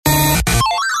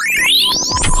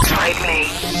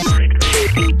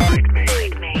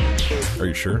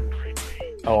you sure?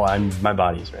 Oh, my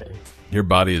body's ready. Your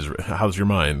body is... How's your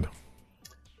mind?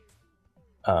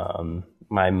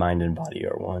 My mind and body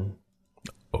are one.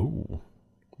 Oh.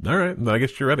 All right. I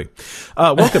guess you're ready.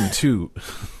 Welcome to...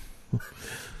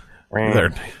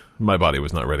 There. My body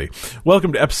was not ready.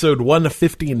 Welcome to episode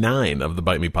 159 of the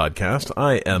Bite Me podcast.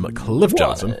 I am Cliff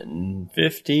Johnson.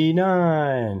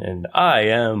 159, and I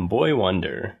am Boy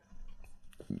Wonder.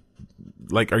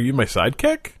 Like, are you my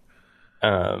sidekick?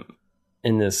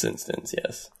 In this instance,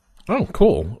 yes. Oh,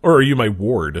 cool. Or are you my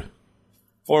ward?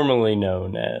 Formerly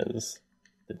known as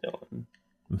the Dylan.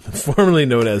 Formerly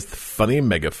known as the Funny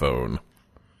Megaphone.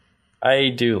 I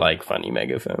do like Funny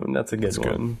Megaphone. That's a good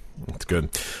one. That's good.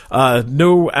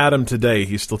 No Adam today.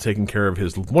 He's still taking care of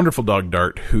his wonderful dog,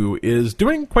 Dart, who is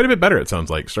doing quite a bit better, it sounds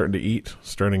like. Starting to eat,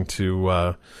 starting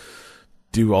to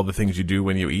do all the things you do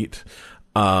when you eat.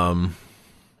 You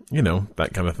know,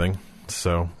 that kind of thing.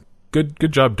 So,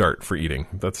 good job, Dart, for eating.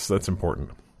 That's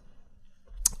important.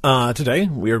 Today,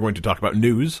 we are going to talk about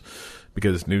news,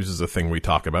 because news is a thing we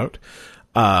talk about.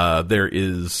 There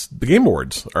is the Game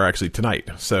Awards are actually tonight.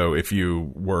 So if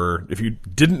you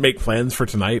didn't make plans for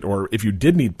tonight, or if you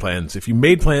did need plans, if you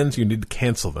made plans, you need to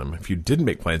cancel them. If you didn't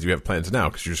make plans, you have plans now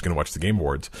because you're just going to watch the Game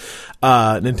Awards.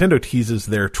 Nintendo teases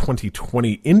their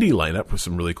 2020 indie lineup with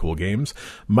some really cool games.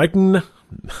 Minecraft.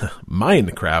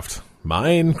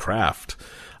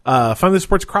 Finally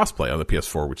supports crossplay on the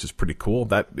PS4, which is pretty cool.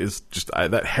 That is just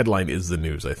that headline is the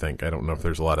news. I think I don't know if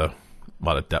there's a lot of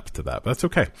depth to that, but that's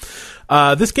okay.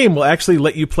 This game will actually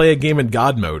let you play a game in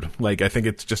God mode. Like, I think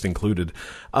it's just included.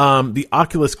 The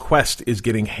Oculus Quest is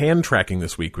getting hand tracking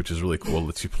this week, which is really cool. It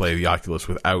lets you play the Oculus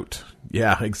without...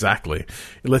 Yeah, exactly.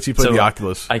 It lets you play the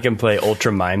Oculus. I can play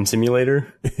Ultra Mime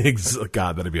Simulator.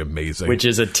 God, that'd be amazing. Which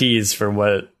is a tease for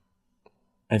what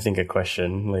I think a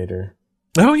question later.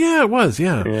 Oh, yeah, it was,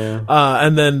 yeah.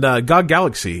 And then GOG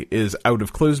Galaxy is out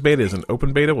of closed beta, is an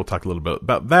open beta. We'll talk a little bit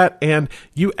about that. And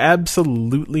you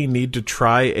absolutely need to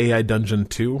try AI Dungeon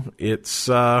 2. It's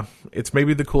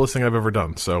maybe the coolest thing I've ever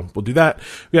done. So we'll do that.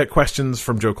 We got questions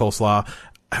from Joe Coleslaw.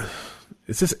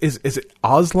 Is it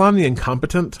Aslan the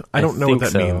Incompetent? I don't know what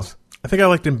that means. I think I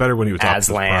liked him better when he was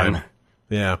Aslan.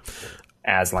 Yeah.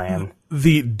 Aslan.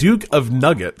 The Duke of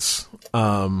Nuggets.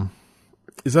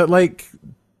 Is that like...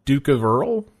 Duke of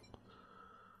Earl?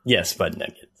 Yes, but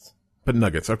Nuggets. But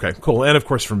Nuggets, okay, cool. And of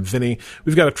course from Vinny,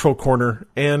 we've got a Troll Corner,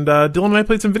 and Dylan and I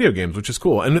played some video games, which is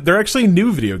cool. And they're actually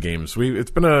new video games.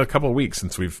 It's been a couple of weeks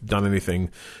since we've done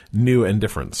anything new and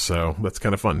different, so that's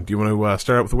kind of fun. Do you want to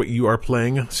start out with what you are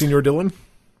playing, Senior Dylan?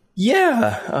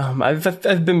 Yeah,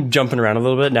 I've been jumping around a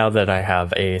little bit now that I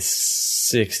have a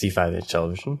 65-inch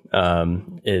television.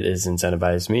 It has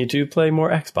incentivized me to play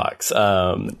more Xbox.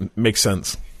 Makes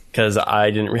sense. Because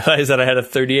I didn't realize that I had a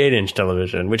 38-inch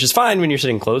television, which is fine when you're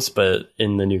sitting close, but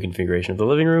in the new configuration of the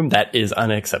living room, that is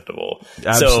unacceptable.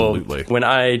 Absolutely. So when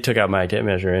I took out my tape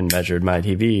measure and measured my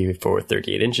TV for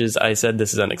 38 inches, I said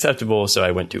this is unacceptable, so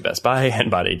I went to Best Buy and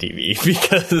bought a TV.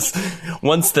 Because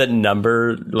once that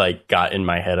number got in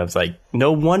my head, I was like,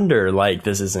 no wonder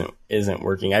this isn't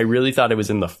working. I really thought it was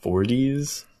in the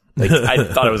 40s. I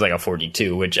thought it was like a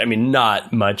 42, which, I mean,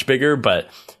 not much bigger, but...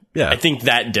 Yeah, I think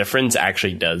that difference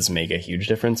actually does make a huge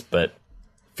difference, but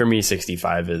for me,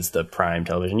 65 is the prime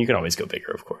television. You can always go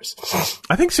bigger, of course.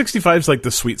 I think 65 is like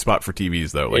the sweet spot for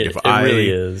TVs, though. Like, it really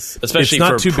is, especially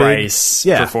for price,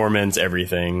 performance,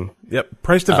 everything. Yep,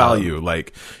 price to value.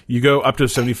 Like, you go up to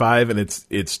 75, and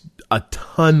it's a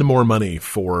ton more money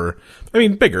for. I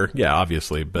mean, bigger, yeah,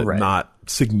 obviously, but not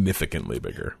significantly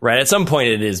bigger. Right. At some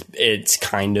point, it's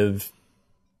kind of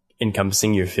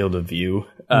encompassing your field of view.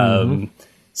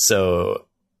 So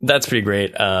that's pretty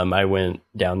great. I went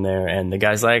down there and the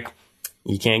guy's like,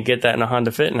 you can't get that in a Honda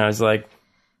Fit. And I was like,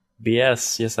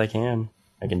 BS. Yes, I can.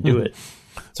 I can do it.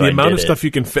 So the amount of stuff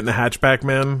you can fit in the hatchback,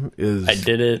 man, is... I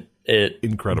did it.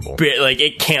 Incredible.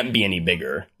 It can't be any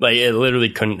bigger. It literally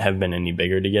couldn't have been any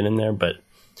bigger to get in there, but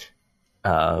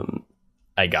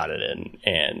I got it in.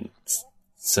 And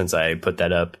since I put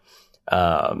that up,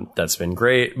 that's been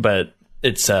great. But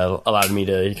it's allowed me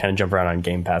to kind of jump around on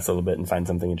Game Pass a little bit and find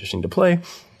something interesting to play.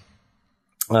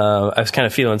 I was kind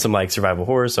of feeling some survival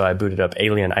horror, so I booted up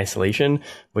Alien Isolation,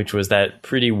 which was that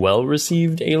pretty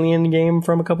well-received Alien game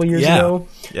from a couple years ago.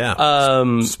 Yeah,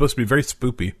 it's supposed to be very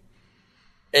spoopy.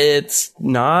 It's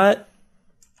not,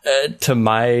 to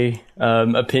my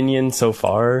opinion so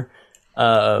far.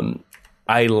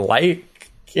 I like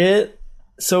it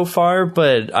so far,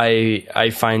 but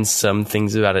I find some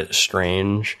things about it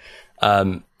strange.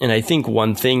 And I think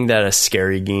one thing that a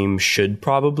scary game should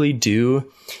probably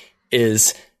do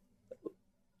is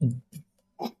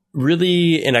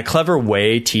really, in a clever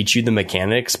way, teach you the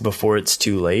mechanics before it's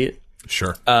too late.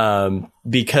 Sure.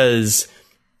 Because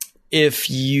if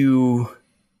you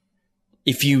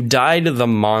die to the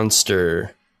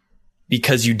monster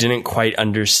because you didn't quite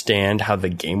understand how the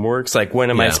game works, like when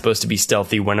am I supposed to be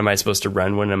stealthy? When am I supposed to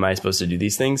run? When am I supposed to do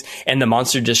these things? And the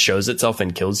monster just shows itself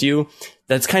and kills you.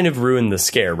 That's kind of ruined the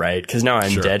scare, right? Because now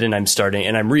I'm dead and I'm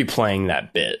replaying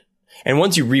that bit. And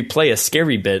once you replay a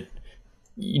scary bit,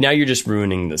 now you're just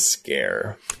ruining the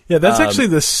scare. Yeah, that's actually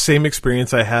the same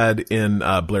experience I had in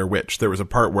Blair Witch. There was a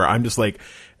part where I'm just like,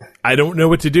 I don't know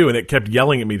what to do, and it kept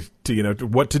yelling at me to,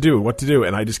 what to do,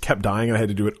 and I just kept dying, and I had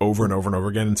to do it over and over and over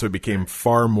again, and so it became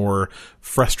far more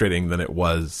frustrating than it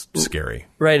was scary.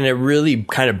 Right, and it really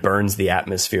kind of burns the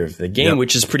atmosphere of the game,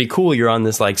 which is pretty cool. You're on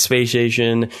this like space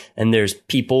station, and there's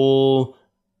people.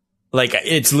 Like,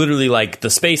 it's literally like the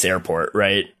space airport,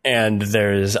 right? And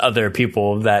there's other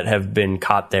people that have been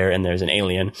caught there, and there's an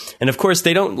alien. And of course,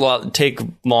 they don't take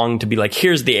long to be like,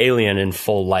 here's the alien in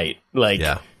full light. Like,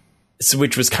 so,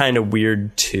 which was kind of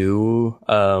weird too.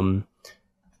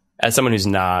 As someone who's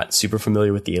not super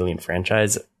familiar with the Alien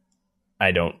franchise,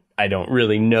 I don't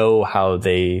really know how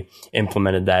they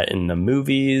implemented that in the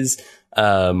movies.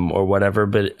 Or whatever,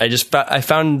 but I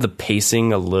found the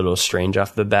pacing a little strange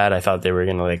off the bat. I thought they were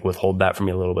gonna like withhold that from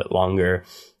me a little bit longer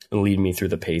and lead me through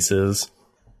the paces.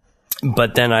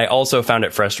 But then I also found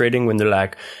it frustrating when they're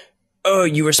like, oh,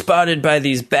 you were spotted by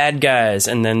these bad guys,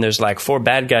 and then there's like 4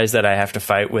 bad guys that I have to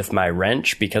fight with my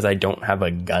wrench because I don't have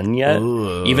a gun yet.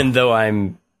 Ugh. Even though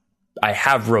I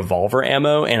have revolver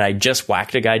ammo, and I just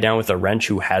whacked a guy down with a wrench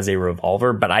who has a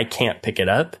revolver, but I can't pick it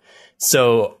up.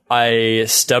 So I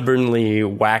stubbornly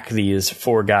whack these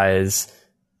 4 guys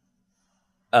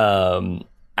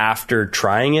after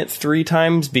trying it 3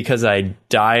 times because I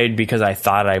died because I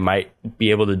thought I might be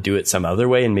able to do it some other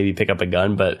way and maybe pick up a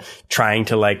gun, but trying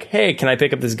to like, hey, can I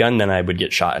pick up this gun? Then I would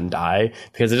get shot and die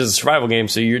because it is a survival game.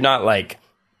 So you're not like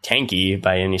tanky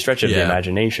by any stretch of the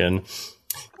imagination.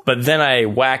 But then I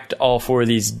whacked all 4 of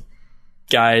these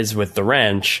guys with the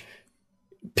wrench,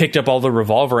 picked up all the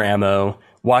revolver ammo,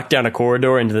 walked down a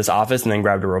corridor into this office, and then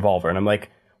grabbed a revolver. And I'm like,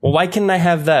 well, why couldn't I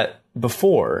have that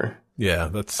before? Yeah,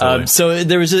 that's silly. So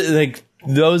there was like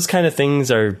those kind of things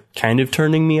are kind of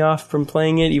turning me off from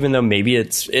playing it, even though maybe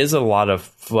it is a lot of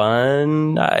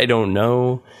fun. I don't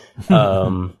know.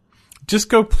 Just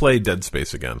go play Dead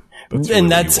Space again.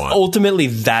 That's ultimately,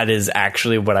 that is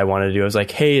actually what I want to do. I was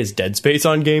like, hey, is Dead Space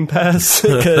on Game Pass?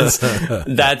 Because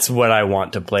that's what I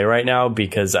want to play right now,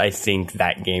 because I think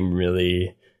that game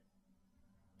really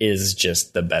is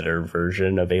just the better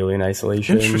version of Alien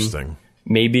Isolation. Interesting.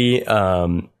 Maybe,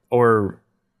 or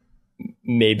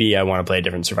maybe I want to play a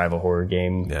different survival horror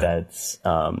game that's,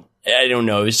 I don't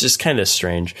know. It's just kind of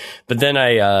strange. But then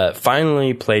I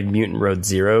finally played Mutant Road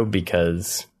Zero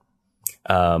because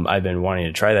I've been wanting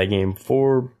to try that game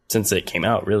since it came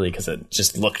out, really, because it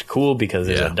just looked cool because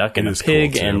there's a duck and a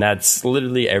pig, cool, and that's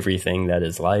literally everything that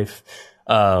is life.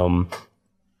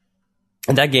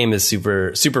 And that game is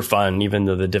super, super fun, even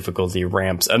though the difficulty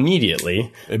ramps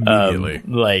immediately.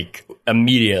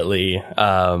 Immediately.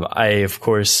 I, of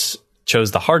course,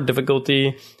 chose the hard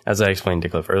difficulty, as I explained to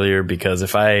Cliff earlier, because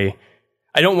if I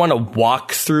don't want to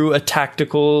walk through a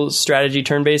tactical strategy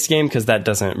turn-based game, because that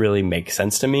doesn't really make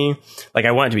sense to me. Like,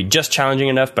 I want it to be just challenging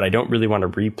enough, but I don't really want to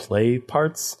replay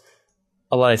parts.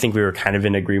 I think we were kind of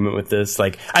in agreement with this.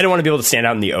 Like, I don't want to be able to stand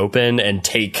out in the open and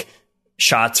take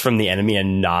shots from the enemy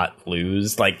and not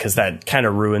lose, like, because that kind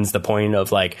of ruins the point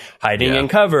of like hiding in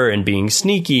cover and being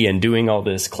sneaky and doing all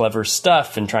this clever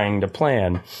stuff and trying to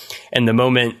plan. And the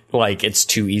moment like it's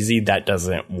too easy, that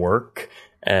doesn't work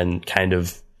and kind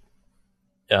of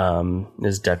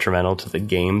is detrimental to the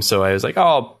game. So I was like, oh,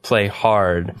 I'll play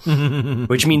hard,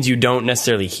 which means you don't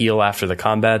necessarily heal after the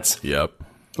combats. Yep.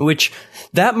 Which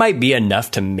that might be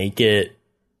enough to make it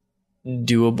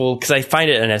doable, because I find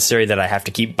it unnecessary that I have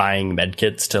to keep buying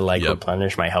medkits to like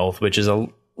replenish my health, which is a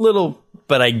little,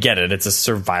 but I get it. It's a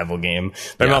survival game,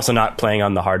 but I'm also not playing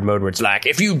on the hard mode where it's like,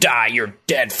 if you die, you're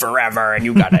dead forever and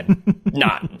you gotta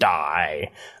not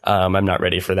die. I'm not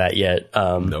ready for that yet.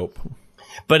 Nope.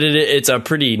 But it's a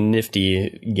pretty nifty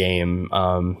game.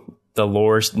 The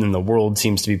lore in the world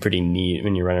seems to be pretty neat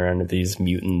when you run around with these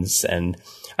mutants, and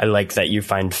I like that you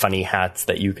find funny hats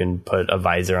that you can put a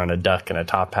visor on a duck and a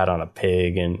top hat on a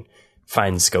pig, and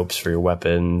find scopes for your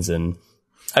weapons. And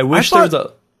I wish there was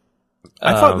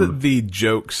I thought that the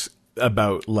jokes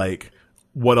about like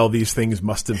what all these things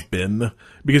must have been,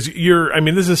 because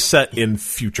this is set in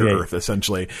future Earth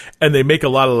essentially, and they make a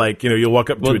lot of like, you'll walk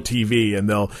up to a TV and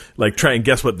they'll like try and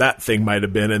guess what that thing might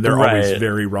have been, and they're always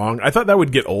very wrong. I thought that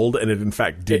would get old, and it in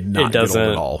fact did not get old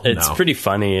at all. It's pretty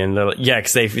funny, and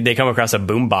because they come across a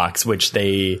boombox which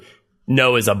they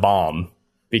know is a bomb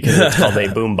because it's called a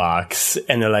boombox,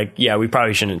 and they're like, yeah, we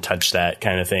probably shouldn't touch that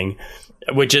kind of thing,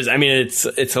 which is,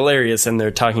 it's hilarious, and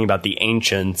they're talking about the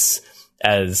ancients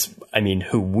as,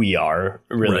 who we are,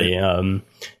 really,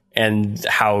 and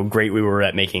how great we were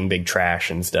at making big trash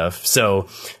and stuff. So,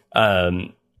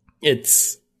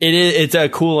 it's a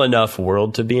cool enough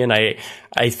world to be in. I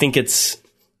think I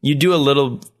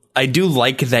do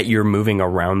like that you're moving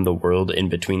around the world in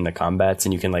between the combats,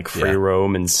 and you can like free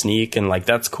roam and sneak, and like,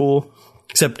 that's cool.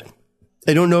 Except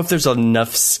I don't know if there's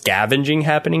enough scavenging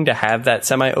happening to have that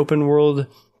semi-open world,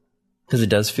 because it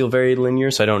does feel very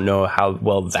linear, so I don't know how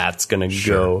well that's going to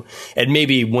go. And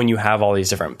maybe when you have all these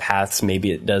different paths,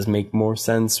 maybe it does make more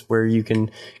sense where you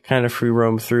can kind of free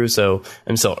roam through. So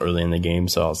I'm still early in the game,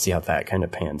 so I'll see how that kind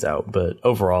of pans out. But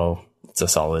overall, it's a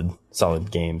solid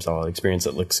game, solid experience.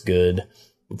 It looks good.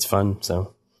 It's fun,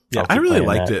 so yeah, I really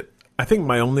liked it. I think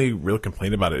my only real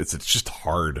complaint about it is it's just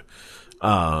hard.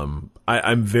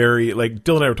 I'm very, like,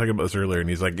 Dylan and I were talking about this earlier, and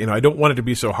he's like, I don't want it to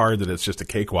be so hard that it's just a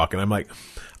cakewalk. And I'm like,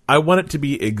 I want it to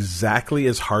be exactly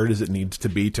as hard as it needs to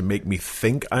be to make me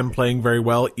think I'm playing very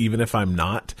well, even if I'm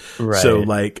not. Right. So,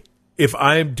 like, if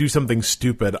I do something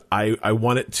stupid, I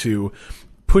want it to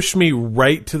push me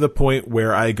right to the point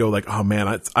where I go like, oh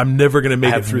man, I'm never going to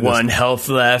make it through this. I have 1 health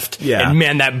left. Yeah. And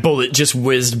man, that bullet just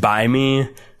whizzed by me.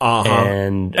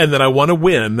 And then I want to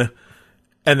win.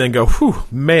 And then go, whew,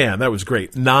 man, that was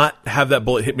great. Not have that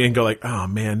bullet hit me and go like, oh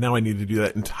man, now I need to do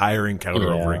that entire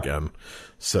encounter over again.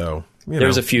 So, there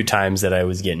was a few times that I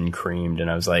was getting creamed,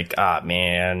 and I was like,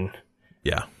 man.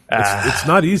 Yeah. It's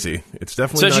not easy. It's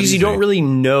definitely not easy. You don't really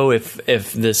know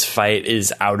if this fight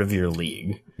is out of your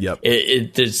league. Yep.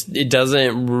 It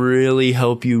doesn't really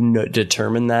help you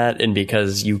determine that, and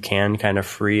because you can kind of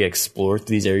free explore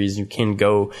through these areas, you can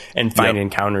go and find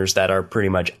encounters that are pretty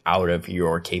much out of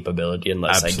your capability,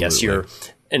 unless I guess you're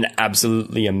an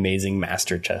absolutely amazing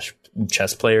master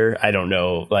chess player. I don't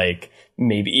know, like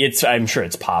maybe I'm sure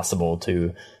it's possible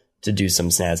to do some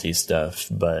snazzy stuff,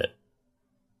 but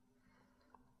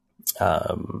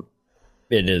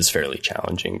it is fairly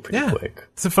challenging pretty quick.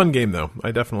 It's a fun game though.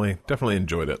 I definitely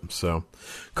enjoyed it. So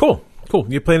cool.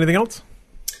 You play anything else?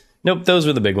 Nope, those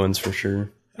were the big ones for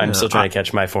sure. I'm still trying to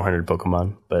catch my 400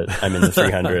 Pokemon, but I'm in the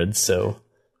 300s, so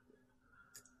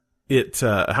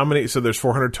how many? So there's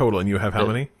 400 total, and you have how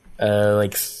many?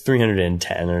 Like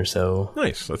 310 or so.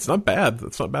 Nice. That's not bad.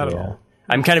 That's not bad at all.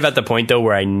 I'm kind of at the point though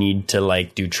where I need to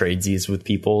like do tradesies with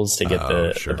peoples to get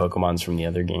the Pokemons from the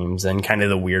other games, and kind of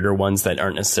the weirder ones that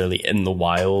aren't necessarily in the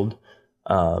wild.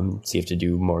 So you have to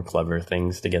do more clever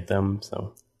things to get them.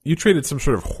 So you traded some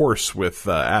sort of horse with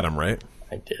Adam, right?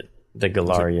 I did. The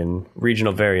Galarian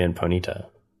regional variant Ponyta,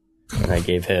 and I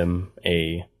gave him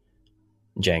a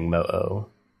Jangmo-o.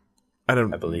 I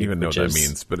don't even know what that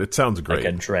means, but it sounds great.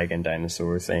 Like a dragon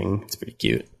dinosaur thing. It's pretty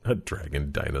cute. A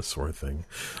dragon dinosaur thing.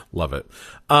 Love it.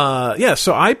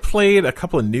 So I played a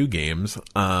couple of new games,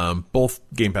 both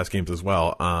Game Pass games as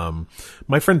well.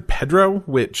 My friend Pedro,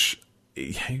 which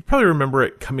you probably remember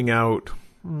it coming out,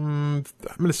 I'm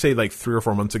going to say like 3 or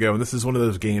 4 months ago. And this is one of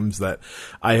those games that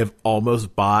I have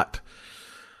almost bought.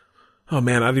 Oh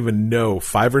man, I don't even know,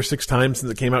 5 or 6 times since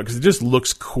it came out, because it just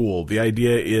looks cool. The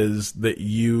idea is that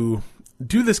you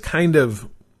do this kind of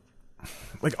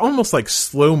like almost like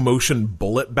slow motion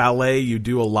bullet ballet. You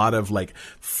do a lot of like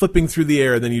flipping through the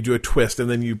air, and then you do a twist, and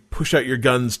then you push out your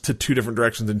guns to 2 different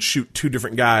directions and shoot 2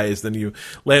 different guys. Then you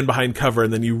land behind cover,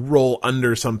 and then you roll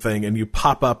under something, and you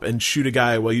pop up and shoot a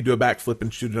guy while you do a backflip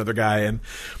and shoot another guy. And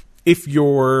if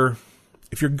you're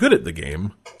good at the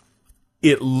game,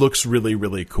 it looks really,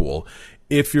 really cool.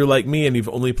 If you're like me and you've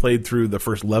only played through the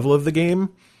first level of the game,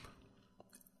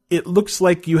 it looks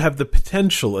like you have the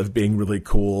potential of being really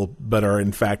cool, but are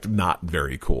in fact not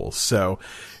very cool. So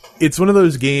it's one of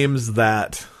those games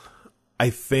that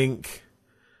I think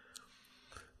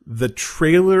the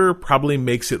trailer probably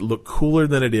makes it look cooler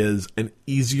than it is and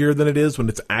easier than it is when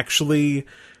it's actually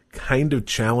kind of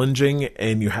challenging,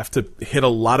 and you have to hit a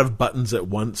lot of buttons at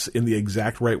once in the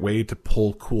exact right way to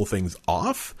pull cool things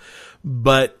off.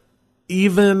 But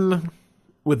even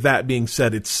with that being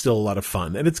said, it's still a lot of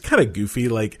fun, and it's kind of goofy.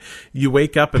 Like, you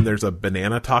wake up and there's a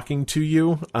banana talking to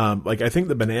you. Like, I think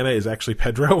the banana is actually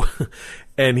Pedro,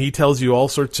 and he tells you all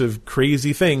sorts of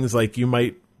crazy things. Like, you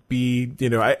might be,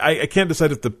 I can't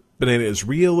decide if the banana is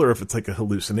real, or if it's like a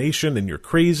hallucination and you're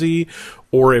crazy,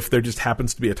 or if there just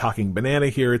happens to be a talking banana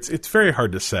here. It's very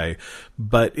hard to say,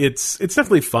 but it's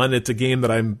definitely fun. It's a game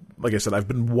that like I said, I've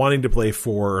been wanting to play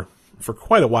for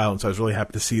quite a while, and so I was really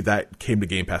happy to see that came to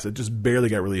Game Pass. It just barely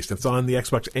got released. It's on the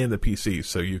Xbox and the PC,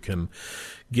 so you can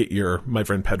get your My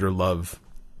Friend Pedro Love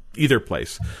either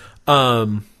place.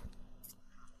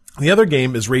 The other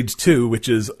game is Rage 2, which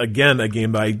is, again, a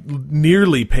game that I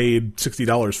nearly paid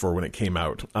 $60 for when it came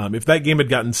out. If that game had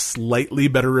gotten slightly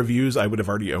better reviews, I would have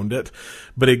already owned it.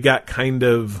 But it got kind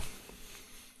of,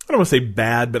 I don't want to say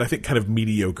bad, but I think kind of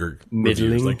mediocre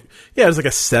reviews. Middling? It was like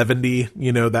a 70,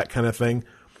 that kind of thing.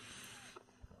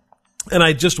 And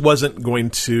I just wasn't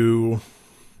going to,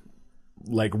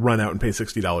 run out and pay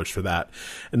 $60 for that.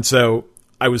 And so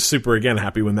I was super, again,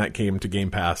 happy when that came to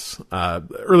Game Pass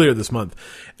earlier this month.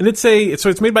 And it's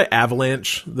made by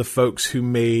Avalanche, the folks who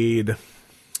made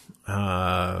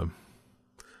Mad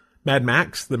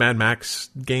Max, the Mad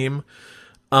Max game.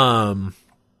 They're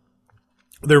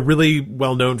really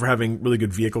well known for having really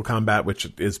good vehicle combat, which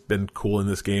has been cool in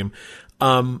this game.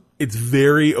 It's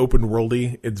very open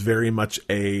worldy. It's very much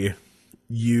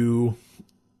you're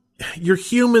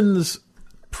humans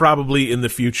probably in the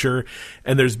future,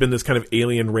 and there's been this kind of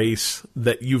alien race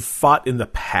that you've fought in the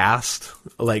past,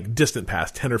 like distant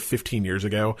past, 10 or 15 years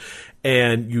ago,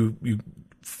 and you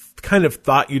kind of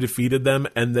thought you defeated them,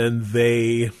 and then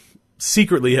they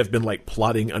secretly have been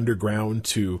plotting underground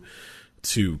to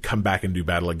come back and do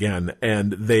battle again,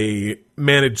 and they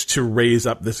managed to raise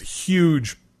up this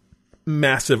huge,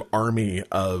 massive army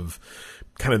of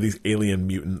kind of these alien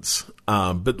mutants.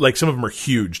 But some of them are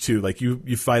huge too.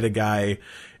 You fight a guy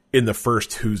in the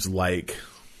first who's I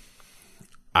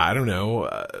don't know,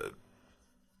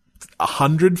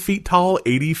 100 feet tall,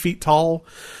 80 feet tall,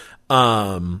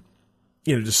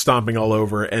 just stomping all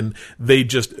over, and they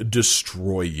just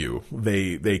destroy you.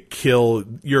 They kill.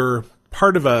 You're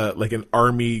part of an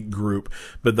army group,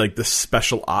 but the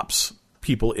special ops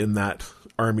people in that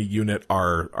army unit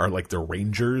are the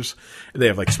Rangers. They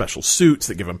have special suits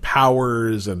that give them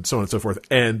powers and so on and so forth,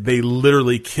 and they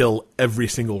literally kill every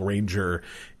single Ranger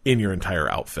in your entire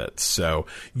outfit. So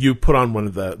you put on one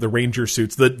of the Ranger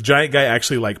suits. The giant guy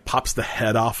actually pops the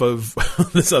head off of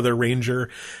this other Ranger,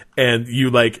 and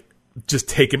you just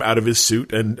take him out of his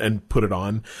suit and put it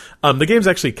on. The game's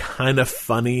actually kind of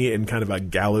funny in kind of a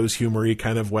gallows humory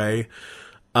kind of way.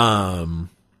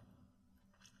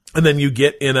 And then you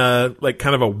get in a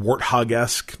kind of a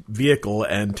warthog-esque vehicle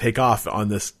and take off on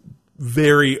this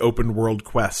very open world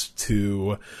quest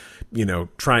to,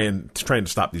 trying to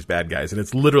stop these bad guys. And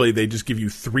it's literally, they just give you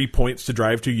 3 points to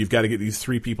drive to. You've got to get these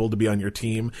 3 people to be on your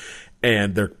team,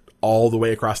 and they're all the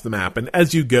way across the map. And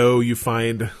as you go, you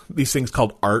find these things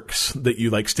called arcs that you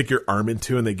stick your arm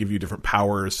into, and they give you different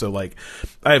powers. So I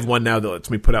have one now that lets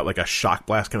me put out a shock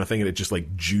blast kind of thing, and it just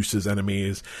juices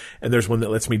enemies. And there's one that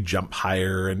lets me jump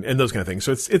higher and those kind of things.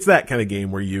 So it's that kind of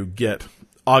game where you get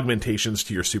augmentations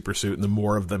to your super suit, and the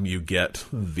more of them you get,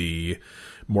 the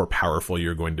more powerful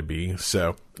you're going to be.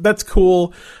 So that's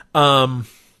cool. The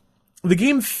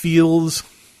game feels,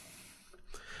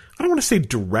 I don't want to say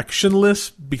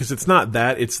directionless, because it's not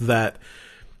that. It's that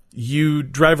you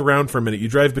drive around for a minute. You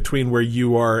drive between where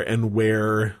you are and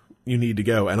where you need to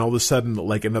go, and all of a sudden,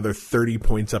 another 30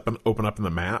 points up and open up in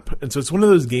the map. And so it's one of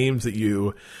those games that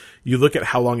you look at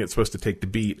how long it's supposed to take to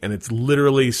beat, and it's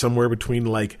literally somewhere between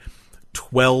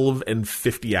 12 and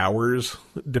 50 hours,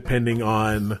 depending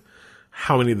on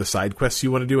how many of the side quests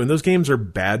you want to do. And those games are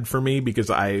bad for me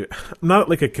because I'm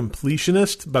not a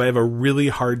completionist, but I have a really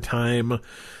hard time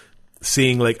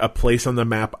seeing a place on the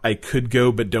map I could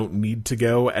go but don't need to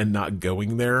go, and not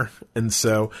going there. And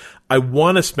so I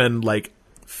want to spend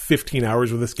 15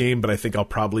 hours with this game, but I think I'll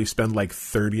probably spend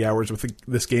 30 hours with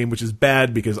this game, which is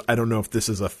bad because I don't know if this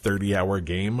is a 30-hour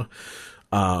game.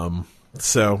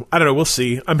 So I don't know. We'll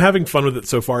see. I'm having fun with it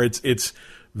so far. It's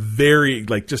very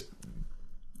just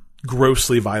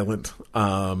grossly violent.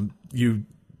 You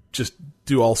just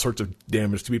do all sorts of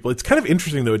damage to people. It's kind of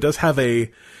interesting though. It does have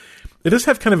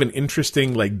kind of an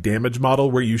interesting damage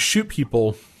model where you shoot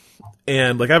people,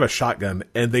 and I have a shotgun,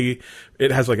 and it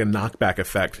has a knockback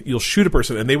effect. You'll shoot a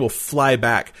person and they will fly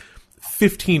back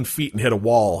 15 feet and hit a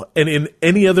wall. And in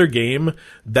any other game,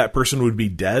 that person would be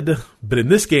dead. But in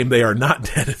this game, they are not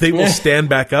dead. They will stand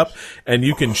back up, and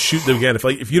you can shoot them again.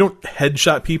 If you don't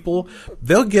headshot people,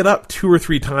 they'll get up 2 or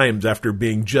 3 times after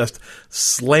being just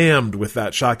slammed with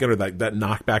that shotgun or that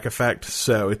knockback effect.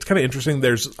 So it's kind of interesting.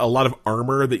 There's a lot of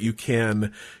armor that you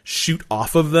can shoot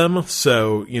off of them.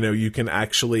 So, you can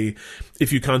actually,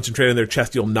 if you concentrate on their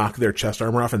chest, you'll knock their chest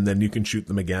armor off, and then you can shoot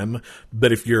them again.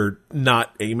 But if you're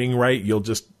not aiming right, you'll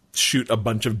just shoot a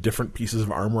bunch of different pieces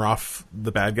of armor off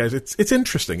the bad guys. It's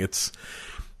interesting. It's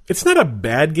not a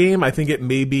bad game. I think it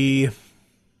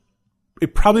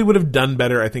probably would have done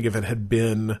better, I think, if it had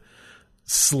been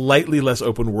slightly less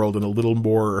open world and a little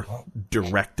more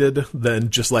directed than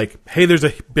just like, hey, there's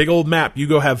a big old map, you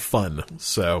go have fun.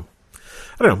 So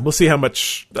I don't know. We'll see how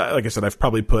much, like I said, I've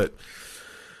probably put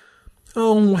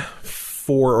 4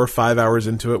 or 5 hours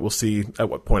into it. We'll see at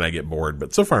what point I get bored,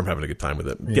 but so far I'm having a good time with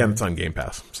it. Again, it's on Game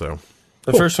Pass. So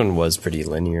the first one was pretty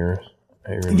linear.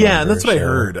 Yeah, that's what I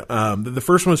heard. The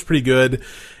first one was pretty good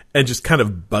and just kind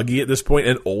of buggy at this point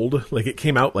and old. Like it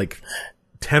came out like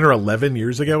 10 or 11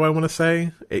 years ago, I want to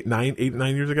say. 8, 9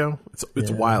 years ago.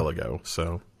 It's a while ago.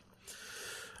 So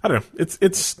I don't know.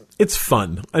 It's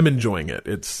fun. I'm enjoying it.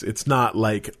 It's not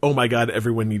like, oh my God,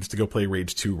 everyone needs to go play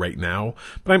Rage 2 right now.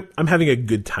 But I'm having a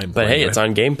good time playing it. But hey, it's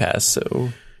on Game Pass, so.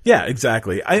 Yeah,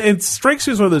 exactly. It strikes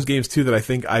me as one of those games too that I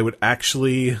think I would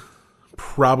actually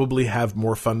probably have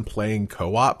more fun playing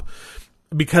co-op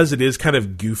because it is kind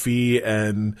of goofy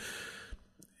and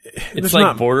it's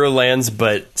like Borderlands,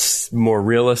 but more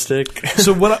realistic.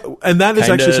 So and that is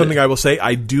actually something I will say.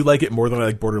 I do like it more than I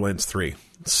like Borderlands 3.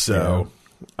 So,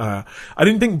 I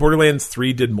didn't think Borderlands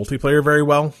 3 did multiplayer very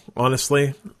well,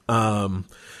 honestly.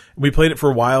 We played it for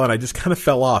a while and I just kind of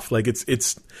fell off. Like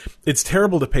it's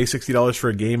terrible to pay $60 for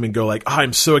a game and go like, oh,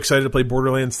 I'm so excited to play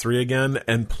Borderlands 3 again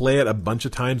and play it a bunch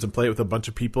of times and play it with a bunch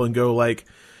of people and go like,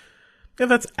 yeah,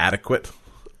 that's adequate.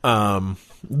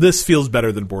 This feels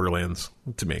better than Borderlands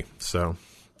to me. So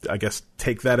I guess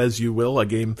take that as you will.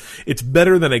 It's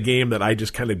better than a game that I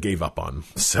just kind of gave up on.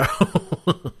 So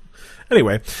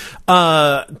anyway,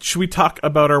 should we talk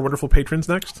about our wonderful patrons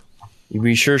next?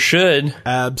 We sure should.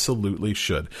 Absolutely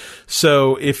should.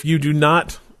 So if you do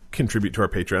not contribute to our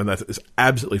Patreon, that is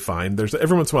absolutely fine. There's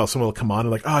every once in a while someone will come on and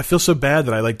like, oh, I feel so bad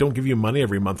that I don't give you money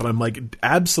every month. And I'm like,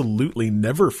 absolutely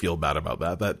never feel bad about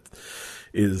that. That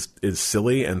is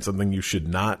silly and something you should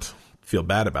not feel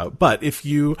bad about. But if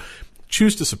you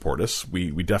choose to support us,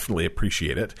 we definitely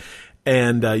appreciate it.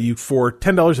 And you for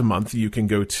 $10 a month, you can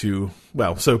go to,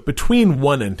 so between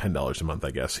 $1 and $10 a month, I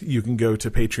guess, you can go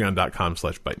to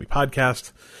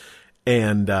patreon.com/bitemepodcast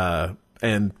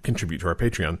and contribute to our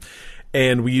Patreon.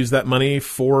 And we use that money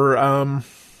for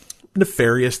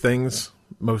nefarious things,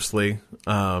 mostly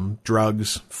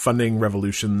drugs, funding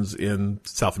revolutions in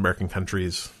South American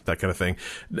countries, that kind of thing.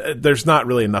 There's not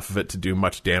really enough of it to do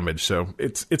much damage, so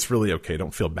it's really okay.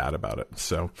 Don't feel bad about it.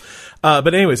 So,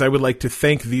 but anyways, I would like to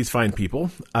thank these fine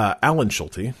people: Alan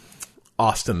Schulte,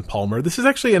 Austin Palmer. This is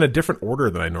actually in a different order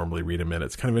than I normally read them in.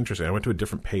 It's kind of interesting. I went to a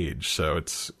different page, so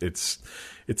it's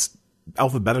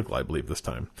alphabetical, I believe, this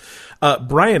time.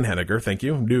 Brian Henniger, thank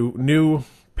you. New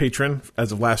patron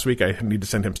as of last week. I need to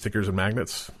send him stickers and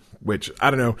magnets, which I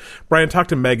don't know. Brian, talk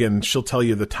to Megan. She'll tell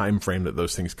you the time frame that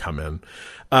those things come in.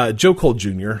 Joe Cole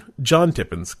Jr., John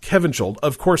Tippins, Kevin Schold,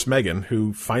 of course, Megan,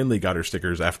 who finally got her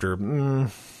stickers after a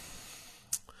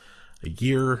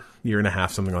year and a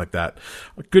half, something like that.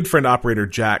 A good friend operator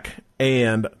Jack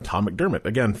and Tom McDermott.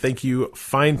 Again, thank you,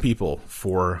 fine people,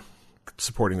 for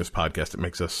supporting this podcast. It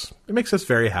makes us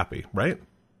very happy, right?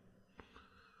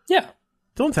 Yeah.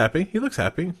 Dylan's happy. He looks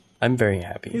happy. I'm very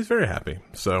happy. He's very happy.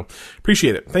 So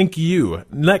appreciate it. Thank you.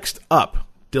 Next up,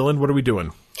 Dylan, what are we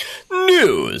doing?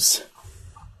 News.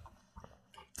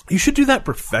 You should do that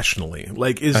professionally.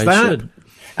 Like, I should.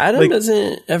 Adam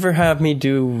doesn't ever have me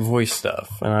do voice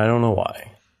stuff, and I don't know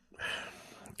why.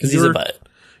 Because he's a butt.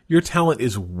 Your talent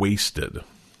is wasted.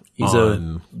 He's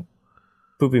a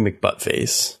poopy McButt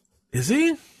face. Is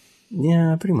he?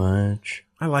 Yeah, pretty much.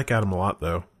 I like Adam a lot,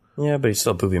 though. Yeah, but he's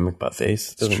still a poopy McButt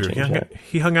face. That's true.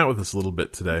 He hung out with us a little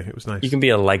bit today. It was nice. You can be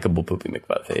a likable poopy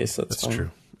McButt face. That's fine.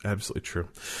 True. Absolutely true.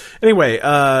 Anyway,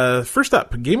 first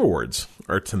up, Game Awards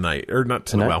are tonight, or not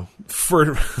tonight. Well,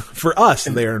 for us,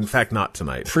 they are in fact not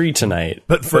tonight. Pre-tonight.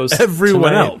 But for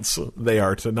everyone else, they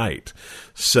are tonight.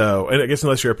 So, and I guess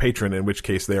unless you're a patron, in which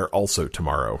case they are also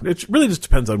tomorrow. It really just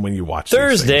depends on when you watch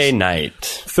Thursday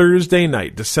night,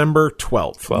 December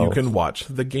 12th. You can watch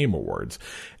the Game Awards.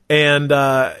 And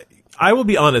I will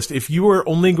be honest, if you are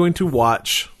only going to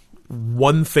watch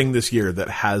one thing this year that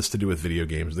has to do with video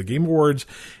games, the Game Awards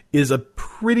is a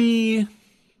pretty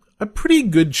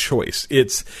good choice.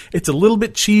 It's a little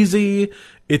bit cheesy.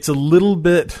 It's a little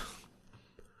bit,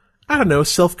 I don't know,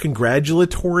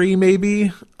 self-congratulatory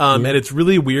maybe. And it's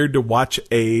really weird to watch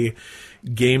a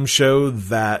game show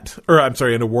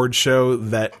an award show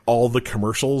that all the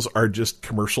commercials are just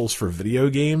commercials for video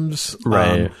games.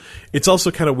 Right. It's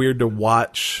also kind of weird to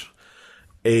watch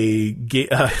an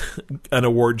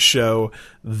award show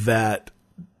that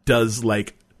does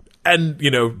the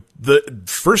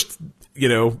first,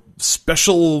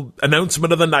 special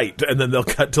announcement of the night, and then they'll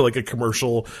cut to like a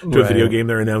commercial to a video game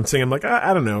they're announcing. I'm like,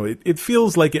 I don't know. It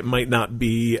feels like it might not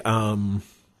be, I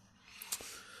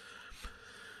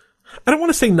don't want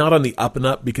to say not on the up and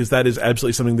up, because that is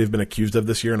absolutely something they've been accused of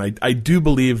this year. And I do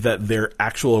believe that their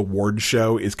actual award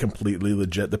show is completely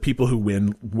legit. The people who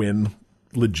win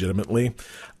legitimately.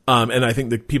 And I think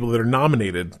the people that are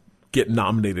nominated get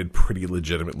nominated pretty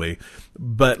legitimately.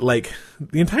 But like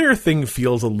the entire thing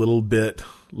feels a little bit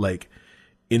like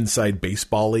inside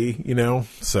baseball-y,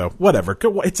 so whatever.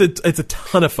 It's a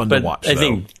ton of fun to watch. I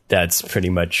think that's pretty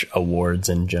much awards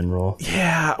in general.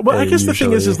 Yeah. Well, I guess the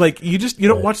thing is like you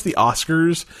don't watch the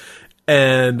Oscars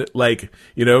and like,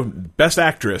 best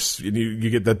actress, you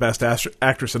get the best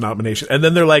actress nomination. And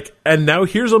then they're like, and now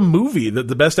here's a movie that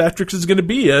the best actress is going to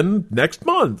be in next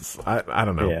month. I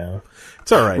don't know. Yeah.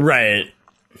 It's all right. Right.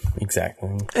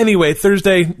 Exactly. Anyway,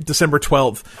 Thursday, December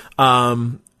 12th.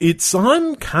 It's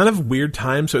on kind of weird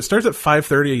time, so it starts at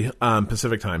 5:30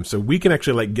 Pacific time. So we can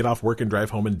actually like get off work and drive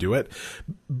home and do it.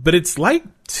 But it's like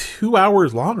 2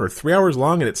 hours long or 3 hours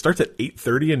long, and it starts at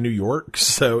 8:30 in New York.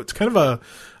 So it's kind of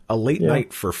a late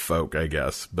night for folk, I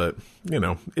guess. But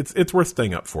it's worth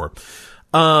staying up for.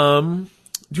 Do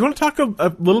you want to talk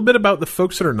a little bit about the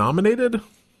folks that are nominated?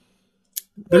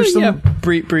 There's some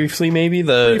briefly, maybe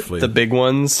the big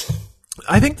ones.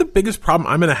 I think the biggest problem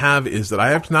I'm going to have is that I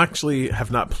have not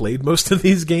played most of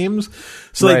these games.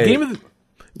 So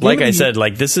like I said,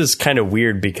 like this is kind of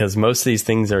weird because most of these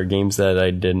things are games that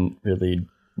I didn't really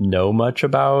know much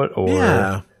about.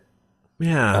 Or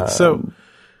So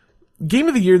Game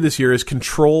of the Year this year is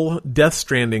Control, Death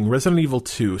Stranding, Resident Evil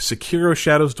 2, Sekiro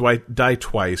Shadows Die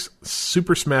Twice,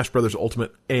 Super Smash Bros.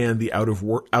 Ultimate, and The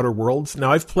Outer Worlds.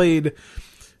 Now, I've played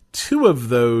 2 of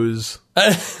those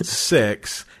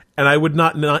 6, and I would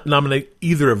not nominate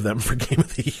either of them for Game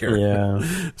of the Year.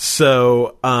 Yeah.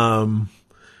 So,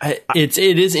 it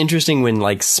is interesting when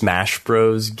like Smash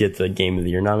Bros. Get the Game of the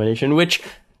Year nomination, which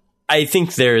I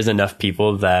think there is enough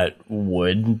people that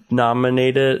would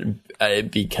nominate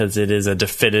it because it is a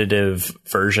definitive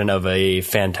version of a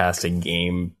fantastic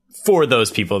game for those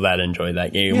people that enjoy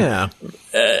that game. Yeah.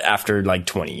 After like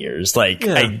 20 years, I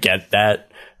get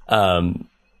that.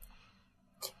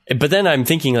 But then I'm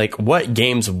thinking, like, what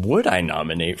games would I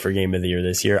nominate for Game of the Year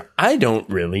this year? I don't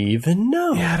really even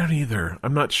know. Yeah, I don't either.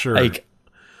 I'm not sure. Like,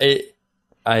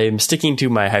 I'm sticking to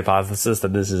my hypothesis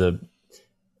that this is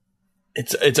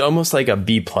it's almost like a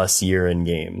B+ year in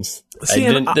games.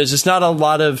 There's just not a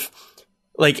lot of,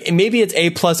 like, maybe it's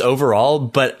A+ overall,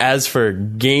 but as for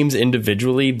games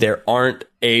individually, there aren't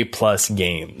A+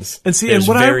 games. And see, there's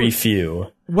very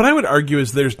few. What I would argue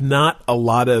is there's not a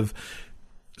lot of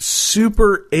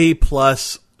super A+.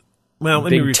 Well,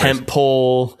 let me rephrase.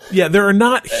 Tentpole. Yeah, there are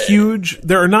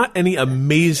not any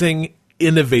amazing,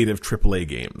 innovative AAA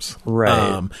games.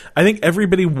 Right. I think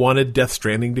everybody wanted Death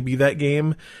Stranding to be that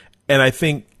game. And I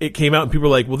think it came out and people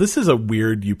were like, well, this is a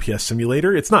weird UPS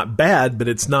simulator. It's not bad, but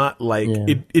it's not like,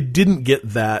 it didn't get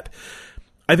that.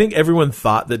 I think everyone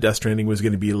thought that Death Stranding was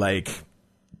going to be like,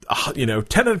 10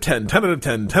 out of 10, 10 out of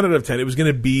 10, 10 out of 10. It was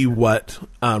going to be what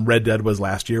Red Dead was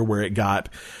last year, where it got,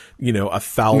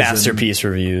 1,000 masterpiece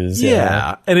reviews.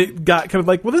 Yeah. And it got kind of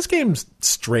like, well, this game's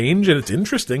strange and it's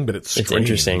interesting, but it's strange.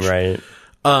 It's interesting, right?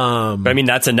 But I mean,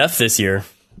 that's enough this year.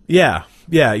 Yeah.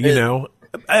 Yeah.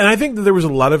 And I think that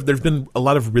there's been a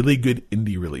lot of really good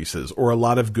indie releases or a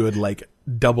lot of good like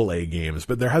AA games,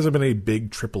 but there hasn't been a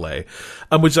big AAA,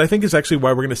 which I think is actually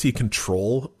why we're going to see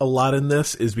Control a lot in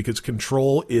this, is because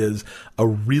Control is a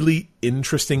really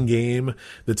interesting game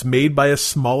that's made by a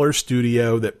smaller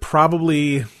studio that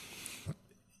probably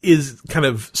is kind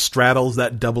of straddles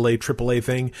that AA, AAA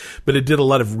thing, but it did a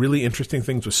lot of really interesting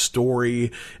things with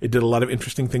story. It did a lot of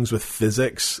interesting things with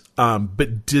physics,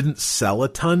 but didn't sell a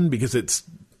ton because it's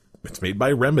made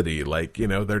by Remedy. Like,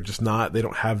 they're just not, they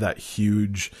don't have that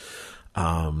huge,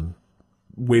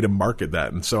 way to market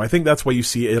that. And so I think that's why you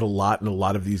see it a lot in a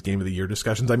lot of these Game of the Year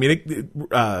discussions. I mean,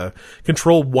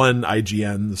 Control won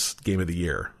IGN's Game of the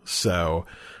Year. So,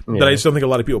 but I just don't think a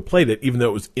lot of people played it, even though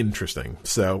it was interesting.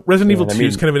 So Resident Evil 2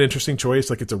 is kind of an interesting choice.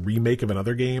 Like, it's a remake of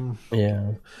another game.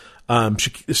 Yeah.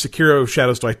 Sekiro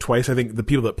Shadows Die Twice, I think the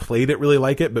people that played it really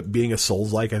like it, but being a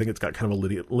Souls-like, I think it's got kind of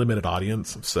a limited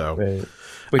audience. So, right.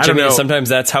 Which I mean, sometimes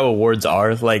that's how awards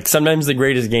are. Like, sometimes the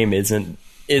greatest game isn't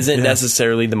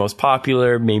necessarily the most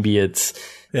popular. Maybe it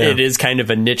is kind of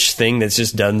a niche thing that's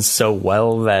just done so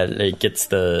well that it gets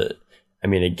the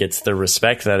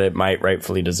respect that it might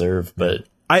rightfully deserve. But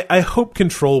I hope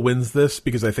Control wins this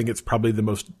because I think it's probably the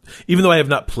most, even though I have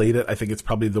not played it, I think it's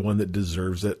probably the one that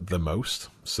deserves it the most.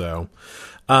 So,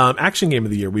 action game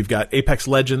of the year, we've got Apex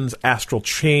Legends, Astral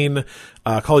Chain,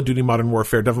 Call of Duty Modern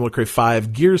Warfare, Devil May Cry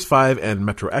 5, Gears 5, and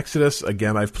Metro Exodus.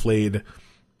 Again, I've played,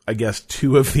 I guess,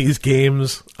 2 of these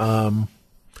games.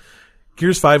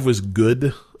 Gears 5 was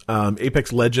good.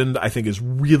 Apex Legend, I think, is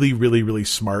really, really, really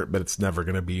smart, but it's never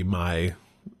going to be my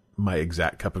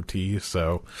exact cup of tea.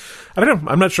 So I don't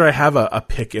know. I'm not sure I have a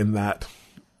pick in that.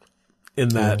 I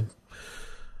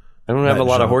don't have a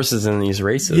lot of horses in these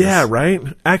races. Yeah, right.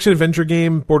 Action adventure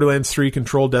game: Borderlands 3,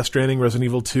 Control, Death Stranding, Resident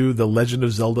Evil 2, The Legend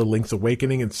of Zelda: Link's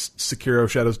Awakening, and Sekiro: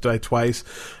 Shadows Die Twice.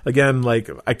 Again, like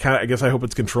I guess I hope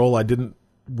it's Control. I didn't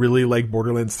really like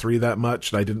Borderlands 3 that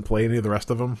much, and I didn't play any of the rest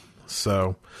of them.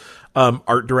 So.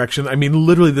 Art direction. I mean,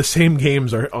 literally the same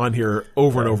games are on here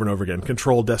over and over and over again.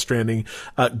 Control, Death Stranding,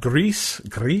 Grease,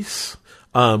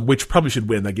 which probably should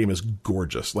win. That game is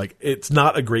gorgeous. Like, it's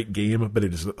not a great game, but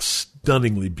it is a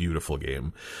stunningly beautiful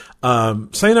game.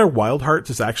 Sayonara Wild Hearts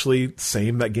is actually the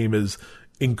same. That game is,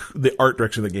 the art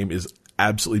direction of the game is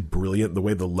absolutely brilliant. The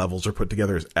way the levels are put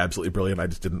together is absolutely brilliant. I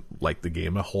just didn't like the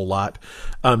game a whole lot.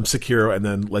 Sekiro, and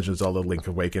then Legend of Zelda: Link's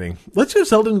Awakening. Legend of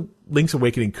Zelda: Link's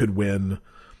Awakening could win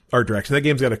art direction. That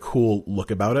game's got a cool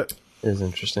look about it. It is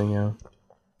interesting, yeah.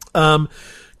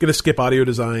 Gonna skip audio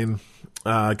design.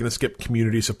 Gonna skip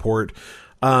community support.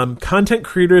 Content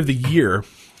creator of the year.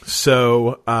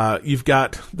 So you've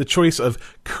got the choice of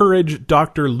Courage,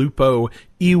 Dr. Lupo,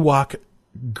 Ewok,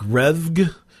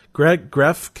 Grevg.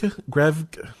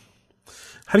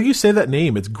 How do you say that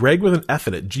name? It's Greg with an F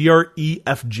in it.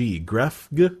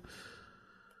 Grefg.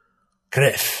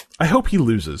 Gref. I hope he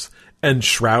loses. And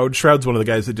Shroud. Shroud's one of the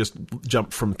guys that just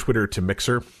jumped from Twitter to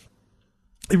Mixer.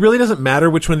 It really doesn't matter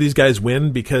which one of these guys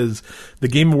win because the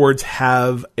Game Awards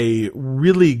have a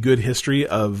really good history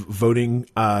of voting,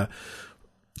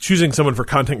 choosing someone for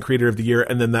Content Creator of the Year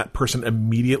and then that person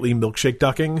immediately milkshake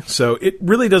ducking. So it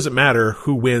really doesn't matter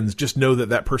who wins. Just know that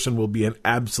that person will be an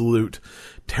absolute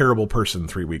terrible person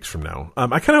 3 weeks from now.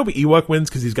 I kind of hope Ewok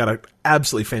wins because he's got an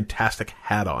absolutely fantastic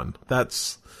hat on.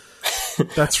 That's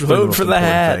really the most for the important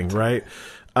hat thing, right?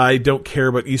 I don't care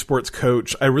about esports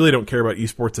coach. I really don't care about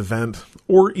esports event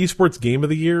or esports game of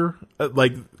the year.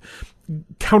 Like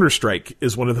Counter-Strike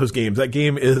is one of those games. That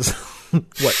game is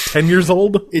what, 10 years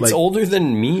old? It's older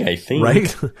than me, I think.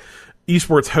 Right?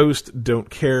 Esports host, don't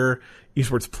care.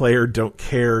 Esports player, don't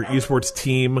care. Esports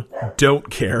team, don't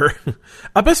care.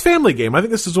 A best family game. I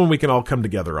think this is one we can all come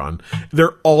together on.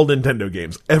 They're all Nintendo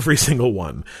games. Every single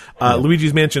one.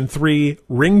 Luigi's Mansion 3,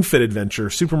 Ring Fit Adventure,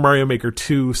 Super Mario Maker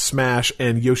 2, Smash,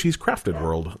 and Yoshi's Crafted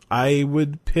World. I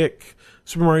would pick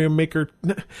Super Mario Maker.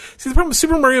 See, the problem,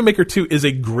 Super Mario Maker 2 is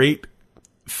a great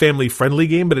family-friendly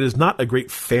game, but it is not a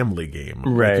great family game.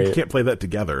 Right. Like, you can't play that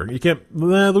together. You can't.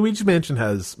 Luigi's Mansion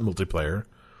has multiplayer.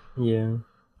 Yeah.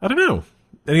 I don't know.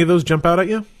 Any of those jump out at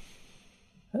you?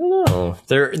 I don't know.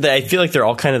 I feel like they're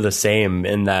all kind of the same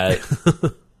in that.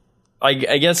 I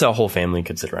guess a whole family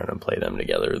could sit around and play them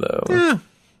together, though. Yeah.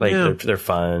 They're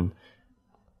fun.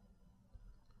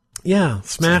 Yeah,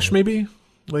 Smash maybe.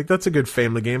 Like that's a good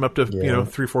family game. Up to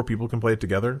 3-4 people can play it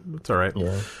together. That's all right.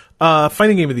 Yeah.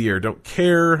 Fighting game of the year. Don't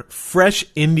care. Fresh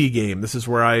indie game. This is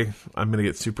where I'm going to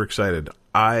get super excited.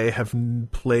 I've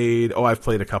played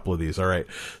a couple of these. All right.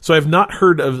 So I've not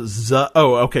heard of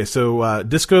So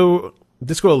Disco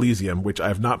Elysium, which I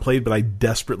have not played, but I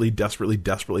desperately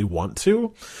want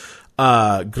to.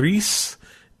 Grease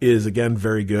is again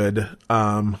very good.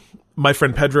 My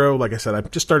Friend Pedro, like I said,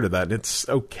 I've just started that and it's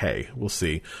okay. We'll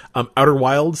see. Outer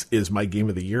Wilds is my game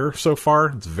of the year so far.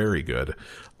 It's very good.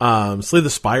 Slay the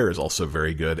Spire is also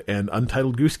very good, and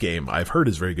Untitled Goose Game I've heard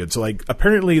is very good. So like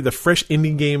apparently the fresh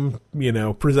indie game,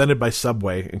 presented by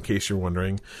Subway, in case you're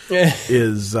wondering,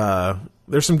 is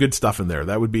there's some good stuff in there.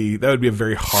 That would be a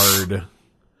very hard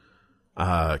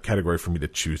category for me to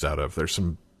choose out of. There's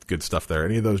some good stuff there.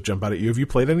 Any of those jump out at you? Have you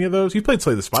played any of those? You played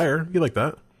Slay the Spire. You like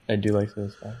that? I do like Slay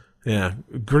the Spire. Yeah.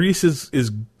 Grease is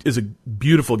a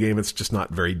beautiful game. It's just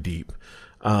not very deep.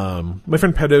 My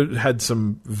friend Pedro had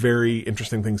some very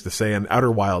interesting things to say, and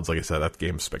Outer Wilds, like I said, that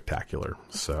game's spectacular.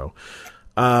 So,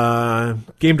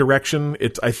 game direction,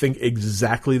 it's, I think,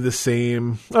 exactly the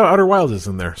same. Oh, Outer Wilds is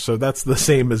in there. So that's the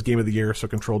same as game of the year. So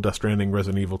Control, Death Stranding,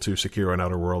 Resident Evil 2, Sekiro, and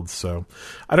Outer Worlds. So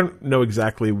I don't know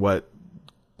exactly what.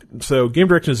 So game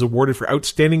direction is awarded for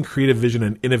outstanding creative vision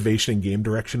and innovation in game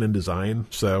direction and design.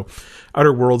 So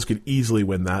Outer Worlds could easily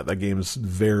win that. That game's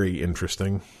very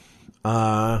interesting.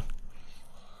 Let's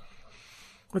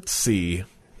see.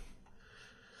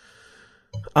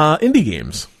 Indie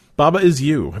games. Baba Is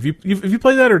You. Have you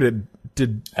played that, or did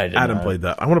did I did Adam not. played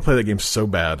that? I want to play that game so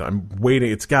bad. I'm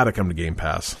waiting. It's got to come to Game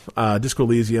Pass. Disco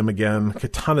Elysium again.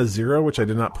 Katana Zero, which I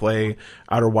did not play.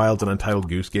 Outer Wilds and Untitled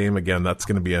Goose Game. Again, that's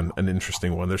going to be an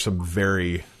interesting one. There's some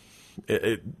very...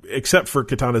 except for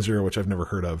Katana Zero, which I've never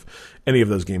heard of. Any of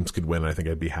those games could win. I think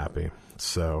I'd be happy.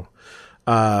 So...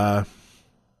 oh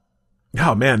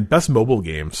man, best mobile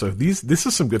game. So this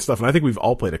is some good stuff, and I think we've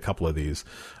all played a couple of these.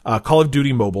 Call of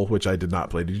Duty Mobile, which I did not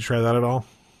play. Did you try that at all?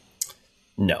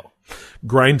 No.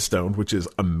 Grindstone, which is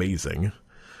amazing.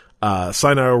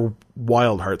 Sayonara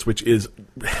Wild Hearts, which is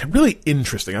really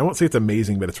interesting. I won't say it's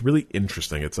amazing, but it's really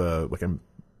interesting. It's a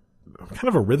kind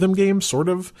of a rhythm game, sort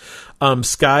of.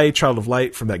 Sky, Child of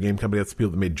Light from that game company. That's the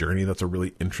people that made Journey. That's a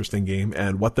really interesting game.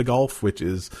 And What the Golf, which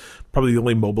is probably the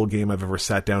only mobile game I've ever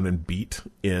sat down and beat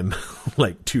in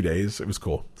like 2 days. It was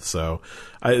cool. So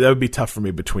that would be tough for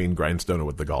me between Grindstone and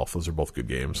What the Golf. Those are both good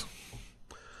games.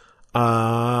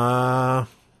 Multiplayer,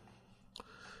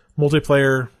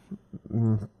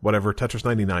 whatever. Tetris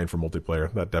 99 for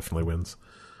multiplayer. That definitely wins.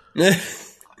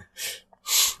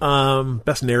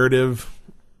 Best narrative.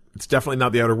 It's definitely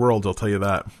not The Outer Worlds, I'll tell you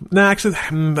that. Nah, actually,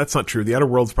 that's not true. The Outer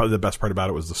Worlds, probably the best part about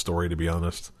it was the story, to be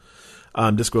honest.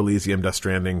 Disco Elysium, Death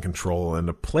Stranding, Control, and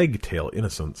A Plague Tale: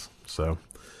 Innocence. So,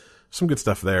 some good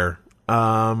stuff there.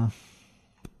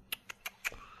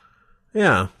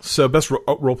 Yeah, so best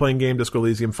role-playing game, Disco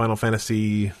Elysium, Final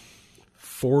Fantasy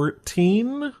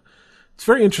 14. It's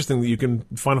very interesting that you can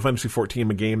Final Fantasy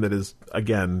 14, a game that is,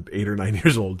 again, 8 or 9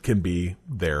 years old, can be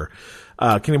there.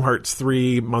 Kingdom Hearts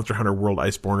 3, Monster Hunter World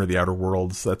Iceborne, or The Outer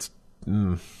Worlds. That's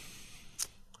I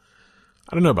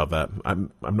don't know about that.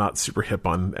 I'm not super hip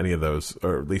on any of those,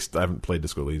 or at least I haven't played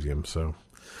Disco Elysium, so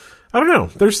I don't know.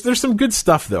 There's some good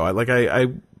stuff though.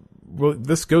 Well,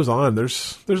 this goes on.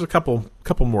 There's a couple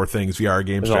more things: VR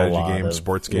games, strategy games,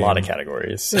 sports games. A lot of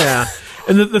categories. Yeah,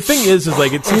 and the thing is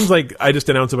like it seems like I just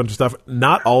announced a bunch of stuff.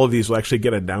 Not all of these will actually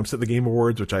get announced at the Game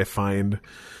Awards, which I find.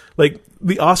 Like,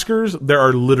 the Oscars, there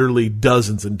are literally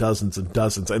dozens and dozens and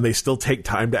dozens, and they still take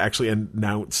time to actually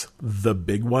announce the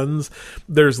big ones.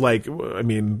 There's like, I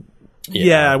mean,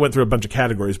 yeah, I went through a bunch of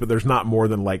categories, but there's not more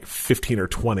than like 15 or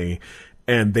 20,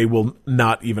 and they will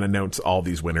not even announce all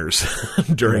these winners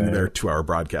during their 2-hour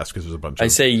broadcast because there's a bunch of... I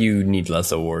say you need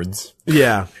less awards.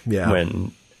 Yeah.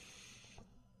 When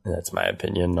that's my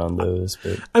opinion on those,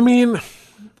 but... I mean...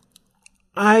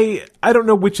 I don't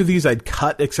know which of these I'd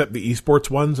cut except the esports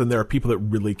ones, and there are people that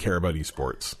really care about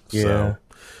esports. Yeah. So,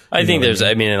 I think there's,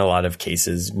 I mean, in a lot of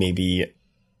cases, maybe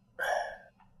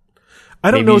I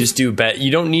don't maybe know. You just do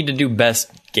you don't need to do best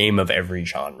game of every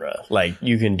genre. Like,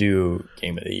 you can do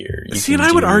game of the year. See, and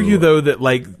I would argue though that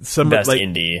like some best like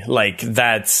indie, like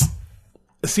that's.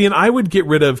 See, and I would get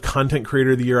rid of content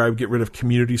creator of the year. I would get rid of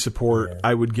community support. Yeah.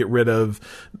 I would get rid of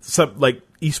some like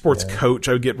esports coach.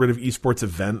 I would get rid of esports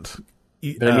event.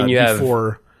 But I mean, you have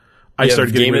I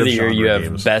started getting game rid of the year. You have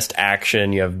games. Best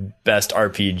action. You have best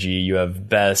RPG. You have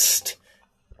best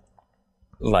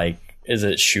like. Is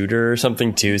it shooter or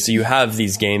something too? So you have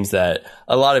these games that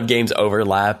a lot of games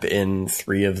overlap in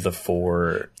 3 of the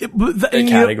 4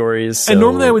 categories. So. And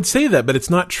normally I would say that, but it's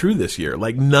not true this year.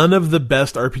 Like none of the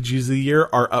best RPGs of the year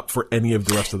are up for any of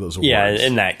the rest of those awards. Yeah,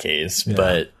 in that case. Yeah.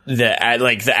 But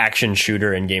the action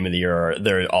shooter and game of the year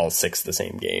they're all 6 the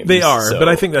same games. They are, but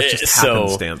I think that's just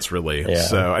happenstance, really. Yeah.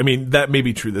 So I mean, that may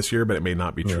be true this year, but it may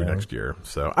not be true next year.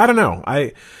 So I don't know.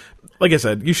 Like I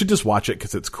said, you should just watch it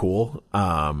because it's cool.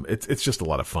 It's just a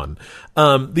lot of fun.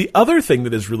 The other thing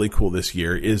that is really cool this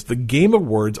year is the Game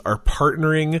Awards are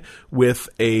partnering with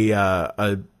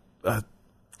a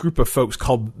group of folks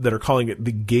that are calling it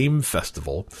the Game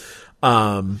Festival.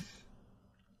 And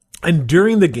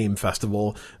during the Game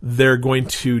Festival, they're going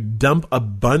to dump a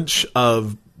bunch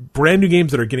of brand new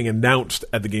games that are getting announced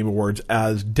at the Game Awards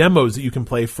as demos that you can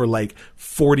play for like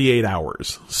 48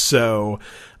 hours. So...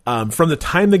 from the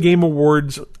time the Game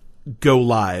Awards go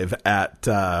live at,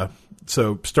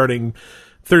 so starting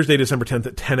Thursday, December 10th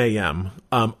at 10 a.m.,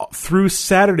 through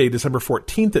Saturday, December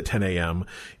 14th at 10 a.m.,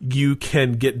 you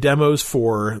can get demos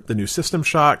for the new System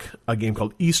Shock, a game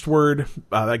called Eastward.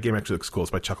 That game actually looks cool.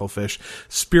 It's by Chucklefish.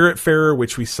 Spiritfarer,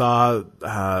 which we saw,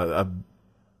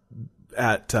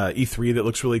 at E3 that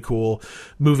looks really cool.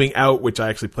 Moving Out, which I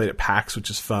actually played at PAX, which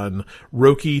is fun.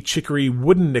 Roki, Chicory,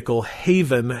 Wooden Nickel,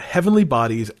 Haven, Heavenly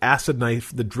Bodies, Acid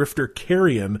Knife, The Drifter,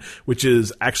 Carrion, which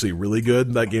is actually really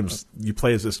good. That game's, you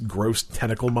play as this gross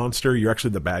tentacle monster. You're actually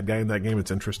the bad guy in that game.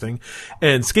 It's interesting.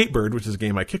 And Skatebird, which is a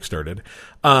game I kickstarted.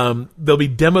 There'll be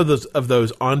demos of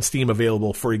those on Steam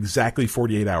available for exactly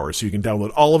 48 hours. So you can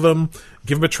download all of them,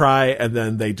 give them a try, and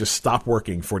then they just stop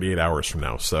working 48 hours from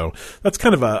now. So that's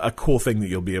kind of a cool thing that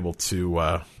you'll be able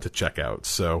to check out.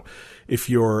 So if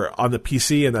you're on the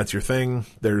PC and that's your thing,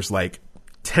 there's like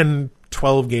 10,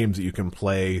 12 games that you can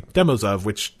play demos of,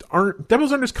 which aren't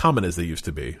as common as they used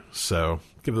to be. So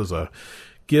give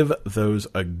those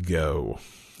a go.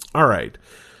 All right.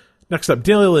 Next up,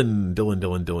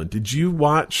 Dylan. Did you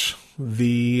watch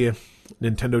the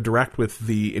Nintendo Direct with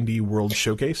the Indie World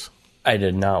Showcase? I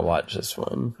did not watch this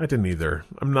one. I didn't either.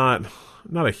 I'm not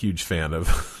a huge fan of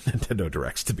Nintendo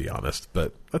Directs, to be honest,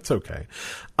 but that's okay.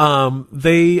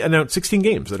 They announced 16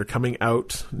 games that are coming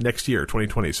out next year,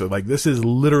 2020. So like this is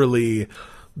literally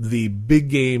the big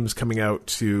games coming out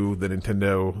to the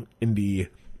Nintendo Indie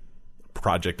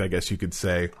project, I guess you could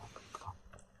say,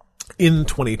 in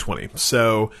 2020.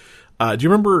 So do you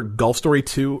remember Golf Story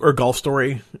 2 or Golf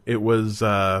Story? It was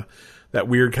that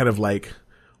weird kind of like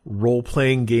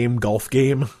role-playing game, golf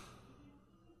game.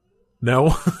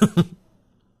 No?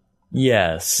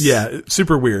 Yes. Yeah,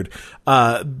 super weird.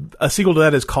 A sequel to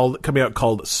that is coming out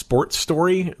called Sports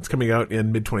Story. It's coming out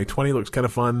in mid-2020. Looks kind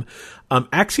of fun.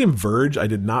 Axiom Verge, I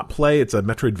did not play. It's a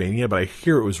Metroidvania, but I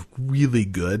hear it was really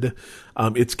good.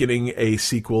 It's getting a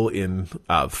sequel in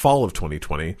fall of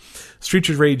 2020. Streets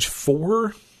of Rage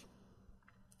 4.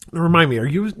 Remind me,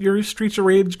 you're a Streets of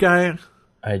Rage guy?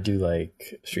 I do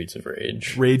like Streets of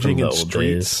Rage. Raging in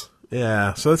Streets.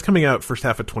 Yeah, so that's coming out first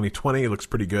half of 2020. It looks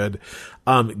pretty good.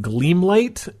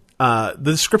 Gleamlight, the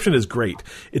description is great.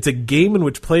 It's a game in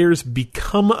which players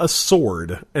become a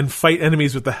sword and fight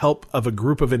enemies with the help of a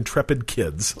group of intrepid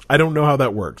kids. I don't know how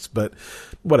that works, but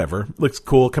whatever. Looks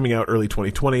cool. Coming out early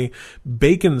 2020.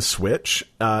 Bacon Switch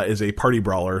is a party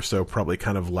brawler, so probably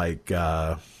kind of like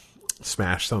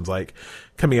Smash, sounds like.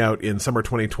 Coming out in summer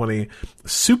 2020.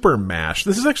 Super Mash.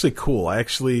 This is actually cool. I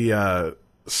actually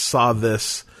saw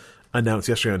this announced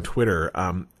yesterday on Twitter.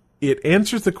 It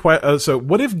answers the question, so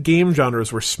what if game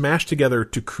genres were smashed together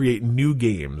to create new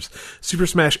games? Super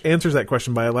Smash answers that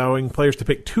question by allowing players to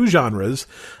pick two genres,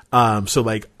 so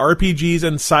like RPGs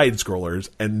and side-scrollers,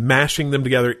 and mashing them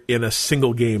together in a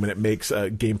single game, and it makes a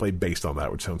gameplay based on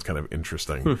that, which sounds kind of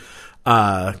interesting.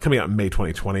 Coming out in May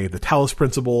 2020. The Talos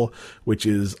Principle, which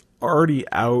is already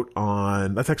out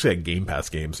on, that's actually a Game Pass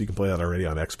game, so you can play that already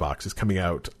on Xbox, is coming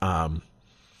out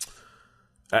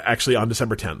actually on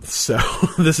December 10th. So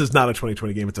this is not a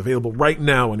 2020 game. It's available right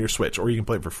now on your Switch, or you can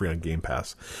play it for free on Game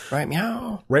Pass. Right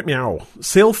meow.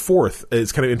 Sail Forth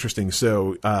is kind of interesting.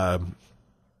 So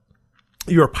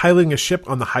you are piloting a ship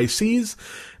on the high seas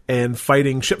and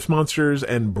fighting ship's monsters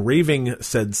and braving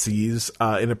said seas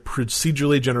in a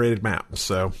procedurally generated map.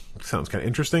 So sounds kind of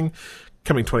interesting.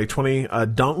 Coming 2020,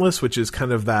 Dauntless, which is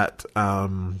kind of that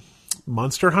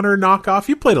Monster Hunter knockoff.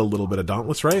 You played a little bit of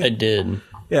Dauntless, right? I did.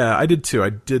 Yeah, I did too. I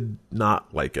did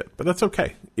not like it, but that's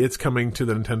okay. It's coming to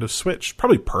the Nintendo Switch.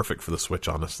 Probably perfect for the Switch,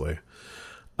 honestly.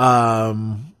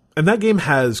 And that game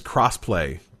has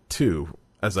crossplay too,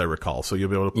 as I recall. So you'll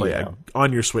be able to play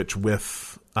on your Switch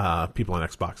with people on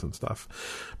Xbox and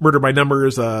stuff. Murder by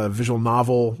Numbers, a visual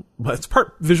novel. It's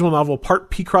part visual novel,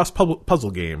 part P-Cross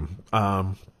puzzle game.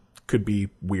 Could be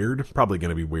weird. Probably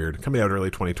going to be weird. Coming out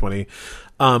early 2020.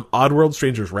 Oddworld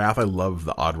Stranger's Wrath. I love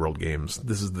the Oddworld games.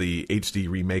 This is the HD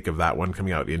remake of that one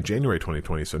coming out in January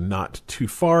 2020, so not too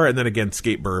far. And then again,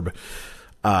 Skateburb,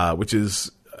 which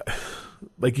is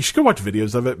like, you should go watch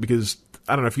videos of it, because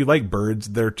I don't know if you like birds.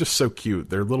 They're just so cute.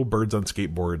 They're little birds on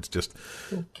skateboards just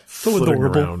flitting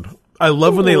around. I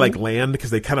love when they like land, because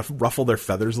they kind of ruffle their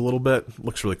feathers a little bit.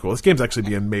 Looks really cool. This game's actually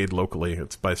being made locally.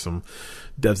 It's by some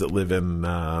devs that live in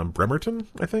Bremerton,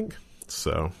 I think.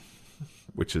 So,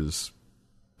 which is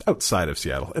outside of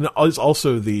Seattle, and is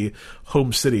also the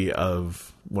home city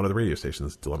of one of the radio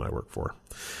stations Dylan and I work for.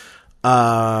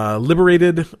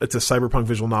 Liberated. It's a cyberpunk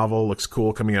visual novel. Looks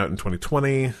cool. Coming out in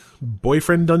 2020.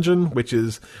 Boyfriend Dungeon, which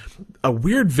is a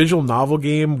weird visual novel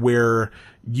game where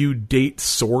you date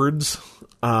swords.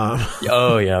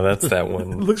 Oh yeah, that's that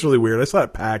one. It looks really weird. I saw it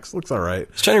at PAX. Looks all right.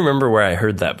 I was trying to remember where I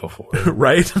heard that before.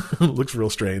 Right? Looks real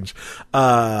strange.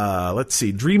 Let's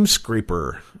see.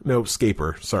 Dreamscaper.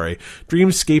 Sorry.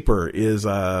 Dreamscaper is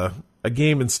a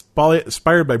game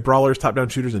inspired by brawlers, top-down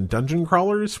shooters, and dungeon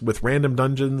crawlers, with random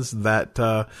dungeons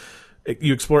that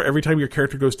you explore every time your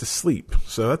character goes to sleep.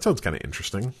 So that sounds kind of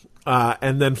interesting.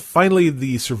 And then finally,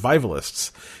 The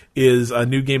Survivalists is a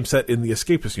new game set in the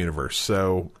Escapist universe.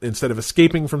 So instead of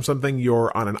escaping from something, you're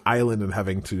on an island and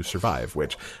having to survive.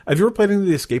 Which, have you ever played any of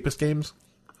the Escapist games?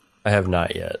 I have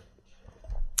not yet.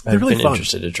 They're I've really been fun.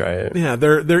 interested to try it. Yeah,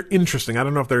 they're interesting. I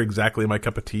don't know if they're exactly my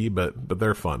cup of tea, but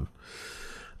they're fun.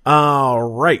 All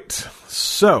right.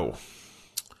 So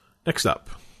next up,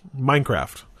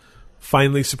 Minecraft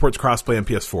finally supports crossplay on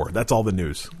PS4. That's all the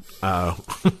news.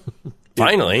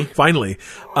 Finally.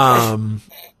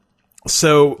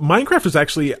 So Minecraft is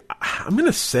actually, I'm going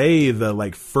to say, the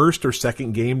like first or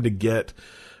second game to get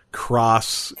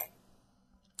cross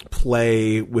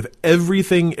play with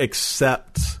everything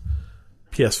except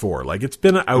PS4. Like, it's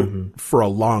been out for a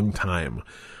long time.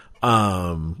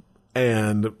 And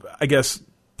I guess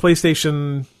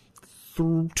PlayStation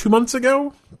 2 months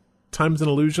ago, Time's an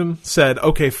Illusion, said,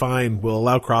 okay, fine, we'll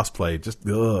allow crossplay. Just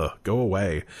go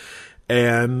away.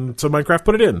 And so Minecraft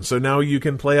put it in. So now you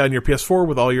can play on your PS4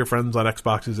 with all your friends on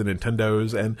Xboxes and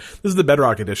Nintendos. And this is the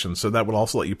Bedrock edition. So that would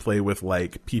also let you play with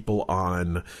like people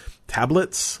on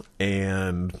tablets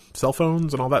and cell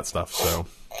phones and all that stuff. So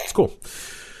it's cool.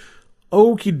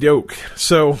 Okie doke.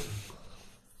 So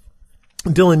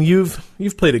Dylan,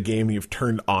 you've played a game, you've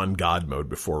turned on God mode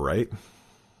before, right?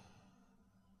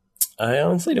 I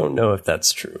honestly don't know if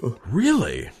that's true.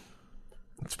 Really?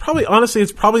 It's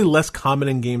probably less common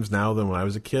in games now than when I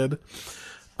was a kid.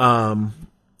 I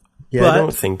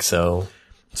don't think so.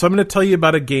 So I'm going to tell you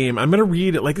about a game. I'm going to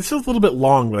read it. Like, this is a little bit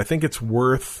long, but I think it's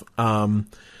worth.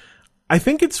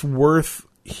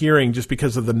 Hearing just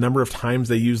because of the number of times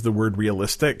they use the word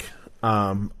realistic.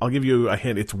 I'll give you a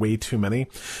hint. It's way too many.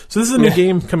 So this is a new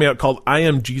game coming out called I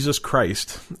Am Jesus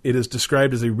Christ. It is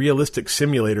described as a realistic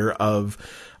simulator of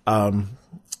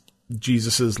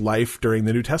Jesus's life during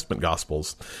the New Testament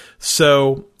Gospels.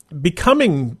 So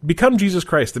become Jesus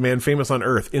Christ, the man famous on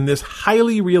earth, in this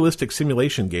highly realistic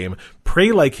simulation game.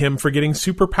 Pray like him for getting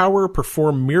superpower,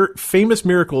 perform famous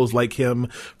miracles like him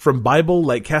from Bible,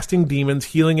 like casting demons,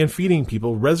 healing and feeding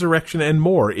people, resurrection, and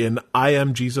more in I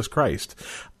Am Jesus Christ.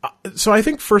 So I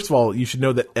think, first of all, you should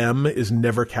know that M is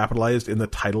never capitalized in the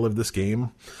title of this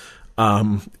game.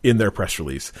 In their press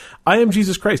release. I Am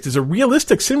Jesus Christ is a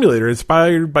realistic simulator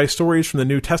inspired by stories from the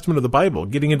New Testament of the Bible,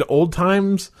 getting into old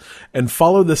times and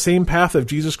follow the same path of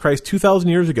Jesus Christ 2,000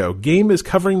 years ago. Game is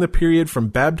covering the period from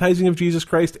baptizing of Jesus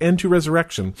Christ and to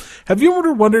resurrection. Have you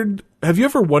ever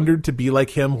wondered to be like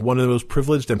him, one of the most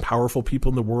privileged and powerful people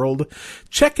in the world?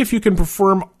 Check if you can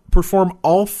perform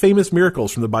all famous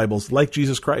miracles from the Bibles like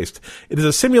Jesus Christ. It is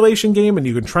a simulation game, and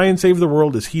you can try and save the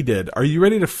world as he did. Are you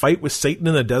ready to fight with Satan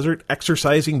in the desert,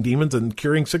 exorcising demons and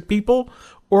curing sick people?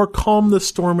 Or calm the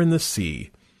storm in the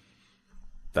sea?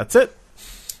 That's it.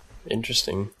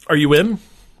 Interesting. Are you in?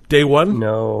 Day one?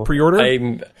 No.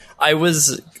 Pre-order? I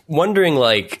was wondering,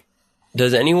 like,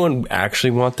 does anyone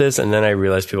actually want this? And then I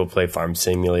realized people play Farm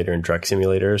Simulator and Truck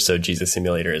Simulator, so Jesus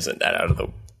Simulator isn't that out of the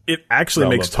It actually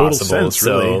makes total sense,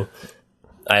 really. So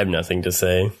I have nothing to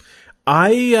say.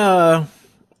 The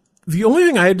only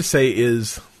thing I had to say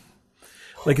is,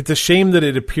 like, it's a shame that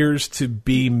it appears to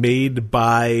be made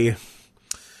by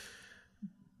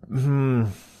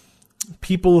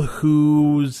people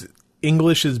whose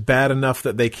English is bad enough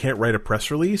that they can't write a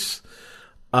press release.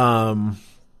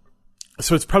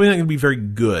 So it's probably not going to be very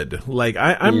good. Like,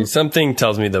 I'm something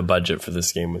tells me the budget for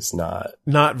this game was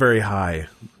not very high.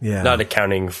 Yeah, not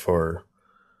accounting for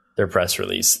their press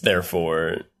release.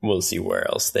 Therefore, we'll see where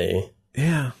else they.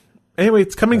 Yeah. Anyway,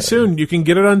 it's coming soon. You can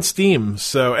get it on Steam.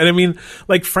 So, and I mean,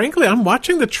 like, frankly, I'm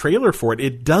watching the trailer for it.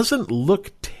 It doesn't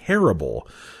look terrible.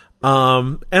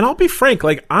 And I'll be frank,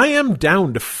 like, I am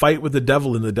down to fight with the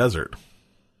devil in the desert.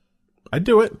 I'd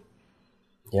do it.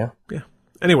 Yeah. Yeah.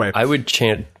 Anyway, I would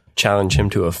challenge him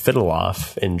to a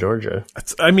fiddle-off in Georgia.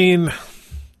 I mean,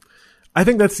 I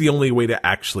think that's the only way to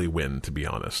actually win, to be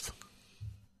honest.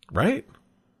 Right?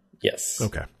 Yes.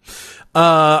 Okay.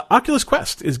 Oculus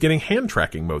Quest is getting hand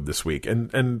tracking mode this week.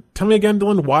 And tell me again,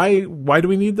 Dylan, why do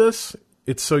we need this?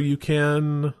 It's so you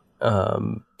can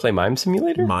play Mime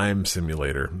Simulator? Mime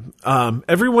Simulator.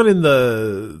 Everyone in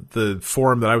the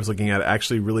forum that I was looking at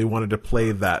actually really wanted to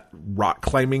play that rock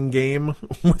climbing game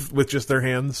with just their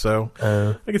hands, so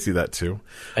I could see that too.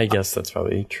 I guess that's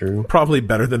probably true. Probably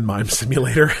better than Mime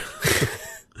Simulator.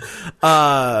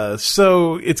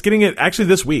 So it's getting it actually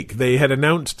this week. They had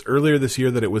announced earlier this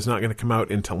year that it was not going to come out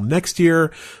until next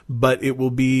year, but it will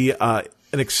be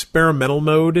an experimental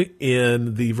mode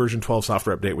in the version 12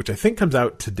 software update, which I think comes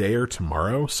out today or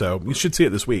tomorrow. So you should see it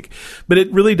this week. But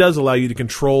it really does allow you to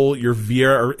control your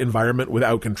VR environment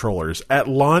without controllers. At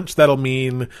launch, that'll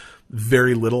mean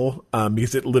very little,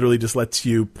 because it literally just lets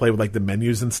you play with like the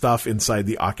menus and stuff inside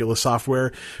the Oculus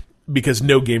software, because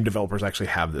no game developers actually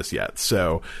have this yet.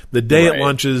 So the day it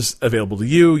launches available to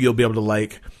you, you'll be able to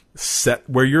like set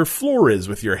where your floor is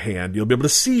with your hand. You'll be able to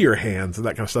see your hands and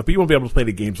that kind of stuff, but you won't be able to play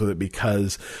the games with it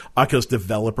because Oculus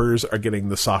developers are getting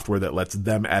the software that lets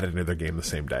them add it into their game the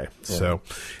same day. Yeah. So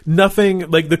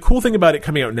nothing, like, the cool thing about it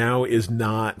coming out now is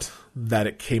not that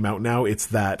it came out now, it's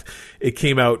that it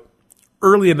came out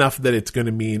early enough that it's going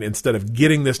to mean, instead of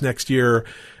getting this next year,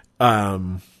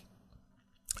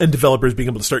 and developers being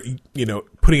able to start,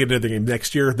 putting it into their game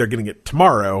next year. They're getting it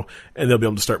tomorrow, and they'll be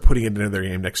able to start putting it into their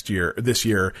game this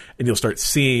year, and you'll start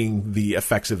seeing the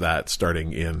effects of that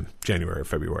starting in January or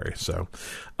February. So,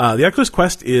 the Oculus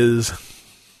Quest is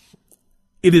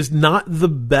not the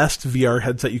best VR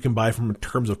headset you can buy in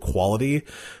terms of quality,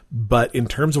 but in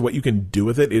terms of what you can do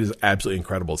with it, it is absolutely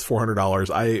incredible. It's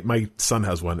 $400. My son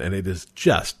has one, and it's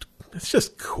just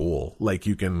cool. Like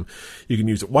you can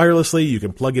use it wirelessly. You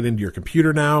can plug it into your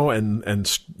computer now and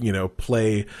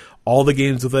play all the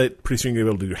games with it. Pretty soon you're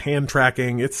able to do hand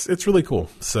tracking. It's really cool.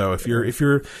 So if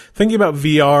you're thinking about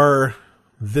VR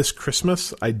this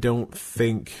Christmas, I don't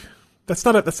think that's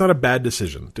not a bad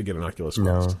decision to get an Oculus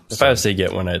Quest. No. If I was to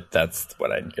get one, that's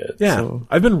what I'd get. Yeah. So.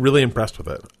 I've been really impressed with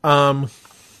it. Were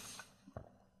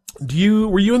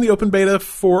you in the open beta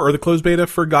or the closed beta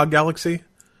for GOG Galaxy?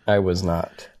 I was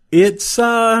not. It's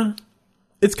kind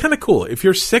of cool. If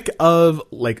you're sick of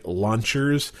like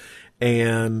launchers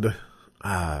and,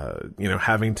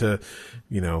 having to,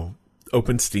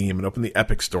 open Steam and open the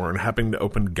Epic Store and having to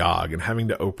open GOG and having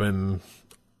to open,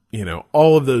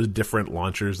 all of those different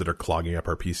launchers that are clogging up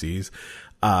our PCs,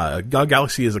 GOG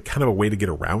Galaxy is a kind of a way to get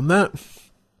around that.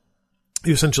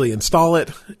 You essentially install it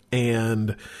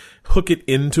and hook it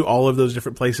into all of those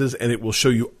different places, and it will show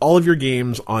you all of your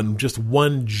games on just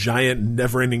one giant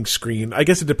never-ending screen. I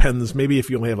guess it depends. Maybe if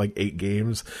you only have like 8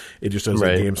 games, it just shows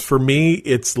the games. For me,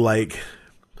 it's kind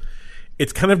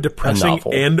of depressing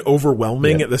and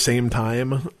overwhelming at the same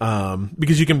time,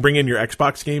 because you can bring in your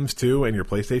Xbox games too and your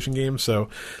PlayStation games. So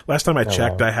last time I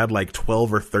checked, I had like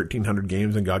 12 or 1,300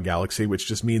 games in GOG Galaxy, which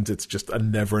just means it's just a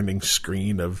never-ending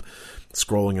screen of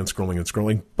scrolling and scrolling and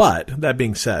scrolling. But that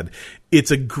being said,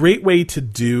 it's a great way to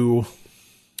do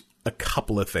a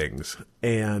couple of things.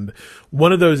 And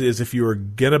one of those is if you're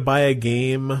going to buy a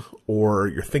game or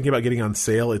you're thinking about getting on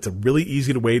sale, it's a really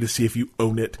easy way to see if you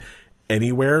own it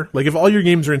anywhere. Like if all your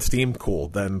games are in Steam, cool,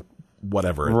 then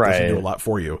whatever. It doesn't do a lot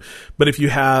for you. But if you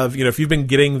have, if you've been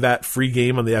getting that free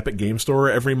game on the Epic Game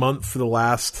Store every month for the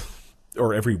last,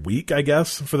 or every week, I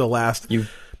guess, for the last... You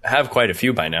have quite a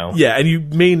few by now. Yeah, and you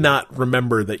may not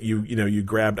remember that you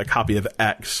grabbed a copy of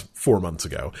X 4 months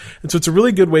ago. And so it's a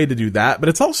really good way to do that, but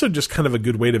it's also just kind of a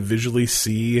good way to visually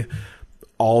see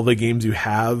all the games you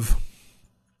have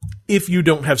if you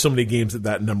don't have so many games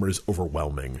that number is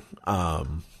overwhelming.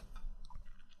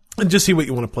 And just see what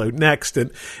you want to play next.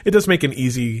 And it does make an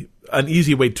easy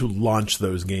way to launch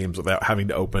those games without having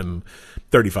to open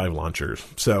 35 launchers.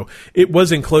 So it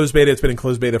was in closed beta. It's been in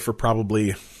closed beta for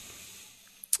probably,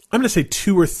 I'm going to say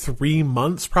 2 or 3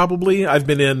 months probably. I've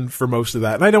been in for most of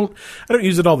that. And I don't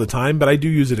use it all the time, but I do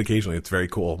use it occasionally. It's very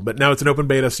cool. But now it's an open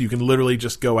beta, so you can literally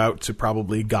just go out to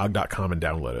probably GOG.com and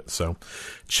download it. So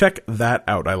check that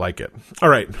out. I like it. All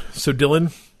right. So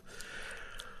Dylan,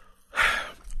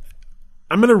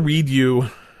 I'm going to read you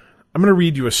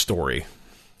a story.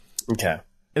 Okay.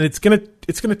 And it's going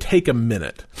to take a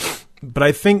minute. But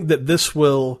I think that this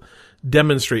will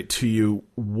demonstrate to you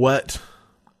what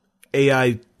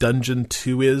AI Dungeon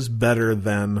 2 is better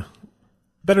than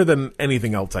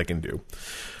anything else I can do.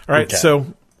 All right, So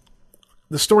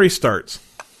the story starts.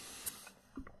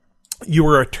 You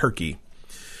are a turkey.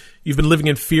 You've been living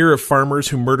in fear of farmers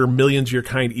who murder millions of your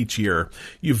kind each year.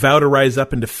 You vow to rise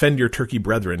up and defend your turkey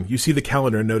brethren. You see the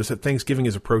calendar and notice that Thanksgiving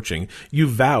is approaching. You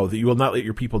vow that you will not let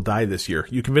your people die this year.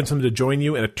 You convince them to join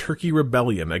you in a turkey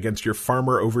rebellion against your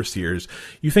farmer overseers.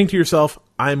 You think to yourself,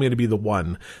 I'm going to be the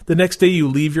one. The next day you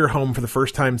leave your home for the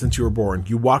first time since you were born.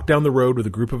 You walk down the road with a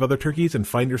group of other turkeys and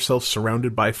find yourself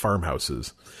surrounded by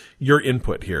farmhouses. Your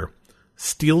input here.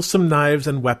 Steal some knives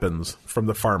and weapons from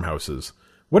the farmhouses.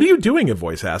 What are you doing? A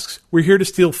voice asks. We're here to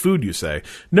steal food, you say.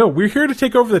 No, we're here to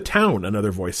take over the town,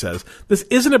 another voice says. This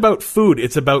isn't about food,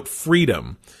 it's about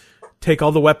freedom. Take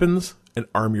all the weapons and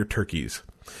arm your turkeys.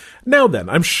 Now then,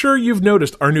 I'm sure you've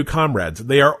noticed our new comrades.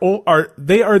 They are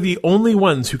the only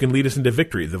ones who can lead us into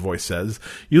victory, the voice says.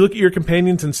 You look at your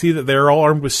companions and see that they are all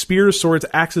armed with spears, swords,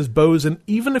 axes, bows, and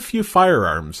even a few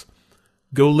firearms.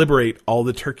 Go liberate all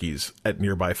the turkeys at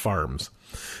nearby farms.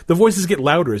 The voices get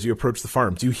louder as you approach the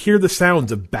farms. You hear the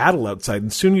sounds of battle outside,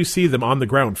 and soon you see them on the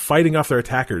ground fighting off their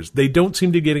attackers. They don't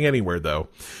seem to be getting anywhere, though.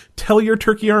 Tell your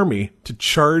turkey army to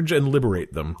charge and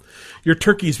liberate them. Your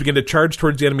turkeys begin to charge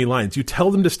towards the enemy lines. You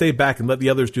tell them to stay back and let the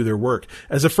others do their work.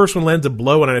 As the first one lands a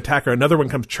blow on an attacker, another one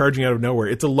comes charging out of nowhere.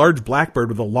 It's a large blackbird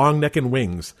with a long neck and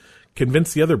wings.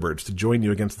 Convince the other birds to join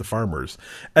you against the farmers.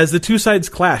 As the two sides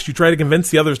clash, you try to convince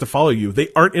the others to follow you. They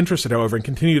aren't interested, however, and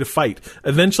continue to fight.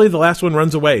 Eventually, the last one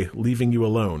runs away, leaving you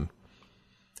alone.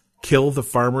 Kill the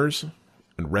farmers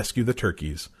and rescue the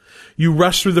turkeys. You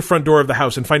rush through the front door of the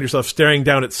house and find yourself staring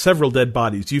down at several dead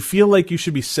bodies. You feel like you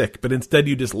should be sick, but instead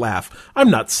you just laugh. I'm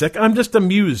not sick, I'm just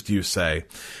amused, you say.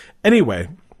 Anyway,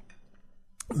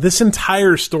 this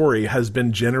entire story has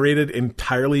been generated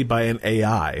entirely by an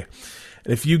AI.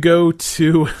 And if you go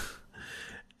to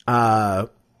AI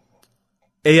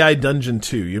Dungeon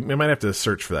 2, you might have to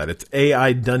search for that. It's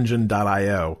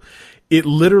aidungeon.io. It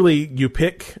literally, you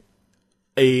pick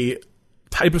a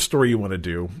type of story you want to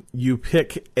do. You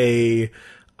pick a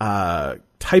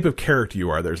type of character you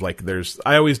are.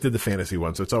 I always did the fantasy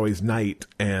one, so it's always knight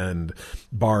and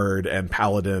bard and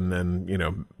paladin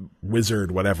and,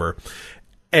 wizard, whatever.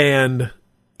 And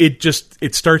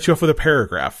it starts you off with a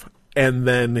paragraph. And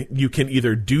then you can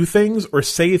either do things or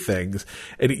say things.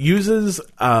 And it uses,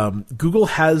 Google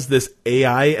has this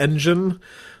AI engine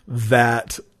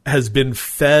that has been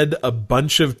fed a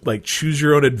bunch of like choose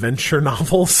your own adventure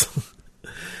novels.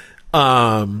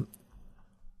 Not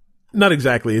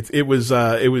exactly. It was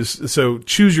so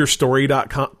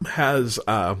chooseyourstory.com has,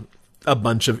 a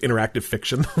bunch of interactive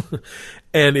fiction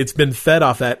and it's been fed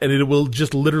off that, and it will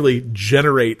just literally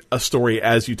generate a story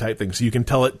as you type things. So you can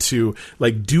tell it to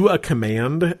like do a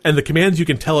command, and the commands you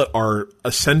can tell it are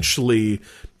essentially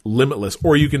limitless,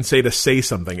 or you can say to say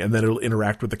something and then it'll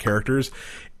interact with the characters.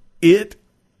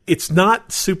 It's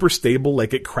not super stable,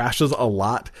 like it crashes a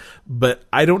lot, but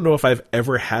I don't know if I've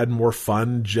ever had more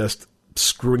fun just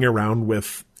screwing around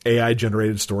with AI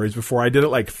generated stories before. I did it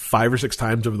like 5 or 6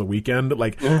 times over the weekend.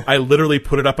 Like I literally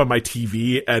put it up on my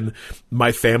TV, and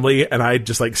my family and I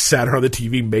just like sat around the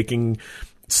TV making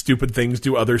stupid things,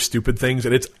 do other stupid things.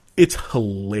 And it's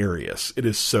hilarious. It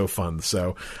is so fun.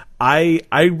 So I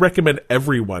recommend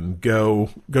everyone go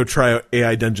try out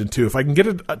AI Dungeon 2. If I can get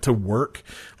it to work,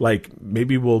 like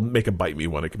maybe we'll make a Bite Me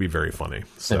one. It could be very funny.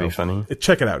 So that'd be funny.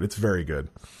 Check it out. It's very good.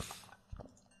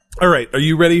 All right. Are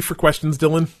you ready for questions,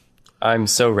 Dylan? I'm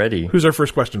so ready. Who's our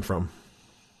first question from?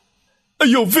 Hey,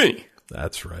 yo, Vinny.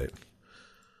 That's right.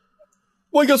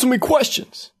 Well, I got so many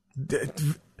questions.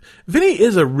 Vinny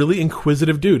is a really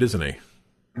inquisitive dude, isn't he?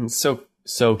 I'm so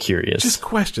curious. Just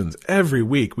questions every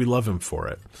week. We love him for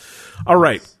it. All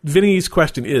right. Vinny's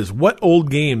question is, what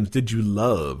old games did you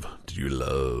love?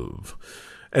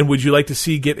 And would you like to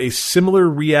see get a similar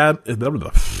that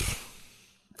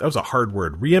was a hard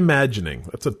word. Reimagining.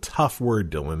 That's a tough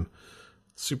word, Dylan.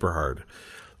 Super hard.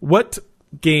 What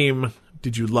game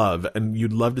did you love and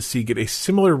you'd love to see get a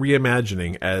similar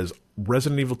reimagining as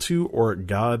Resident Evil 2 or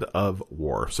God of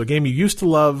War? So a game you used to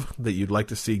love that you'd like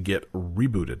to see get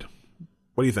rebooted.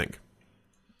 What do you think?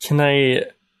 Can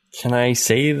I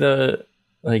say the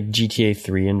like GTA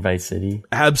 3 and Vice City?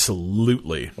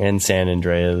 Absolutely. And San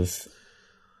Andreas.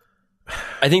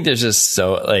 I think there's just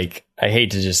so like, I hate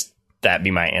to just that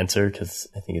be my answer because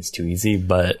I think it's too easy,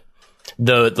 but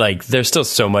though, like, there's still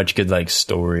so much good, like,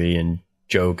 story and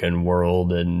joke and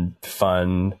world and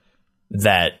fun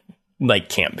that, like,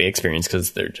 can't be experienced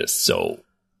because they're just so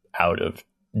out of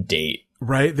date.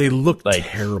 Right? They look like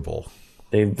terrible.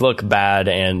 They look bad,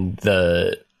 and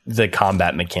the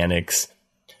combat mechanics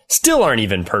still aren't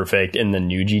even perfect in the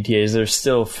new GTAs. They're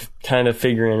still kind of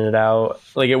figuring it out.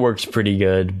 Like, it works pretty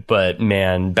good, but,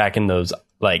 man, back in those,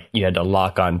 like, you had to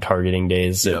lock on targeting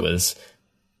days, yep.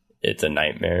 It's a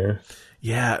nightmare.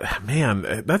 Yeah,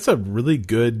 man, that's a really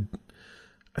good.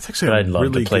 That's actually but a I'd love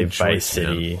really to play good Vice choice,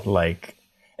 City, man. like,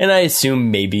 and I assume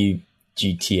maybe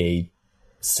GTA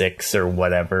 6 or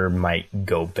whatever might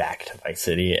go back to Vice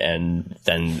City, and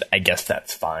then I guess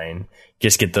that's fine.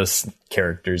 Just get those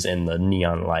characters in the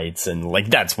neon lights, and like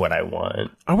that's what I want.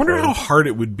 I wonder how hard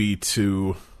it would be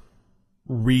to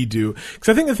redo, because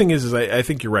I think the thing is I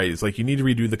think you're right. It's like you need to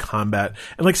redo the combat,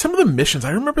 and like some of the missions.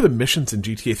 I remember the missions in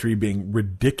GTA 3 being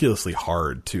ridiculously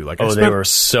hard too. Like they were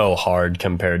so hard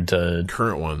compared to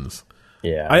current ones.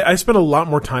 Yeah, I spent a lot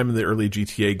more time in the early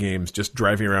GTA games just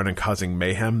driving around and causing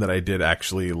mayhem than I did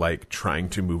actually like trying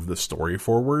to move the story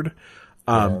forward.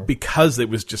 Because it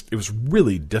was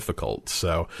really difficult.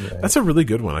 So that's a really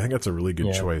good one. I think that's a really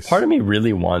good choice. Part of me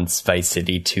really wants Vice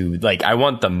City to, like, I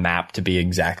want the map to be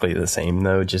exactly the same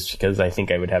though, just because I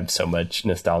think I would have so much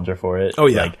nostalgia for it. Oh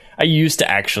yeah. Like, I used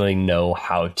to actually know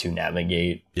how to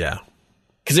navigate. Yeah.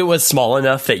 Cause it was small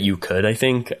enough that you could, I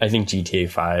think GTA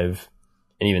 5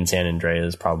 and even San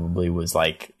Andreas probably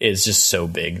is just so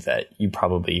big that you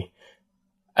probably,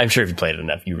 I'm sure if you played it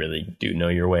enough, you really do know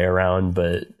your way around,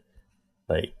 but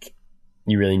like,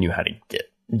 you really knew how to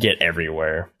get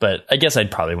everywhere. But I guess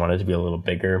I'd probably want it to be a little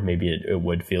bigger. Maybe it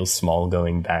would feel small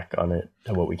going back on it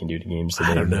to what we can do to games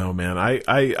today. I don't know, man.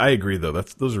 I agree, though.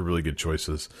 Those are really good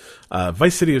choices.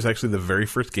 Vice City was actually the very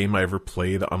first game I ever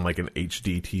played on, like, an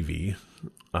HD TV.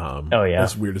 Oh, yeah.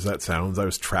 As weird as that sounds, I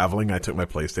was traveling. I took my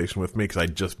PlayStation with me because I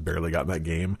just barely got in that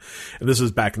game. And this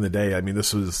was back in the day. I mean,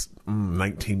 this was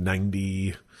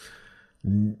 1990,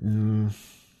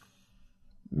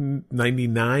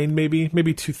 99,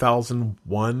 maybe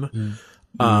 2001.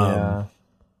 Yeah.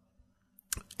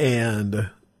 And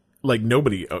like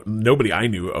nobody I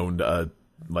knew owned a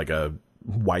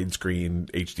widescreen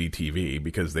HD TV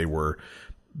because they were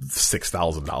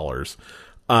 $6,000.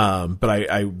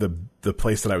 But the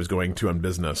place that I was going to on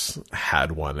business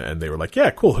had one, and they were like, yeah,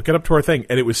 cool, hook it up to our thing.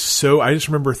 And it was I just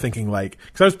remember thinking, like,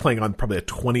 cause I was playing on probably a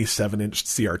 27-inch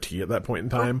CRT at that point in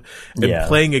time, and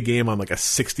playing a game on like a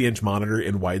 60-inch monitor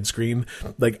in widescreen,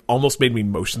 like almost made me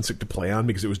motion sick to play on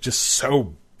because it was just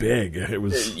so big. It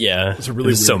was a really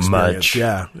weird so experience. much.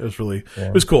 Yeah, it was really,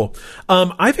 it was cool.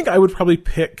 I think I would probably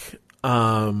pick,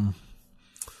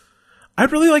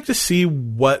 I'd really like to see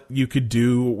what you could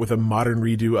do with a modern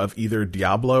redo of either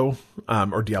Diablo,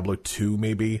 or Diablo 2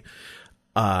 maybe,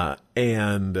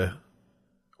 and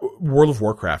World of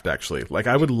Warcraft, actually. Like,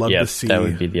 I would love to see... that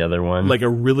would be the other one. Like,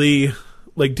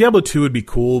 like, Diablo 2 would be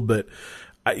cool, but,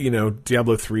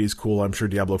 Diablo 3 is cool. I'm sure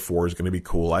Diablo 4 is going to be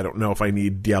cool. I don't know if I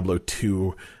need Diablo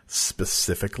 2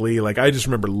 specifically. Like, I just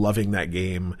remember loving that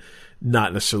game,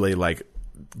 not necessarily, like,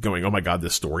 going, oh my god,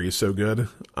 this story is so good.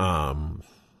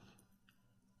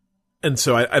 And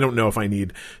so I don't know if I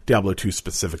need Diablo 2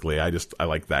 specifically. I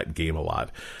like that game a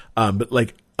lot. But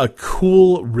like a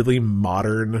cool, really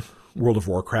modern World of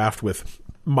Warcraft with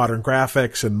modern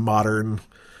graphics and modern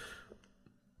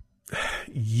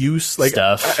use, like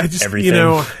stuff, I just,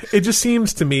 everything. It just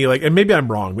seems to me like, and maybe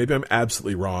I'm wrong, maybe I'm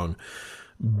absolutely wrong,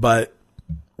 but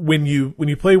when you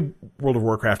play World of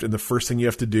Warcraft and the first thing you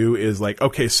have to do is like,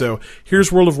 okay, so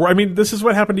here's World of War. I mean, this is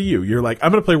what happened to you. You're like,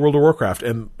 I'm going to play World of Warcraft.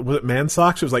 And was it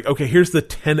Mansocks? It was like, okay, here's the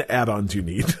 10 add-ons you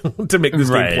need to make this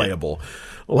game playable.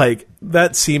 Like,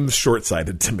 that seems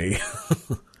short-sighted to me.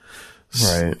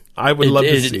 Right. I would love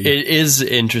to see. It is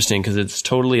interesting because it's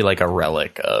totally like a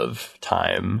relic of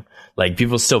time. Like,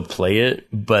 people still play it,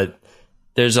 but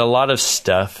there's a lot of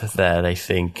stuff that I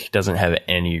think doesn't have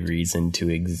any reason to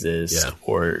exist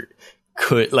or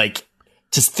could, like,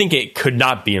 just think it could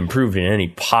not be improved in any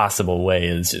possible way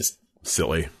is just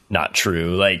silly. Not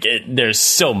true. Like, there's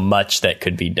so much that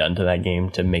could be done to that game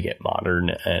to make it modern,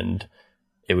 and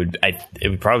it would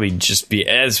probably just be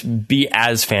as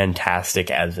fantastic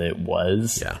as it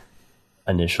was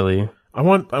initially. I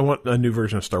want a new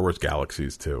version of Star Wars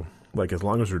Galaxies too. Like, as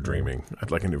long as we're dreaming,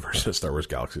 I'd like a new version of Star Wars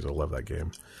Galaxies. I love that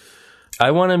game.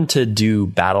 I want him to do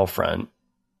Battlefront.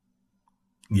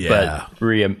 Yeah.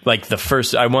 But like the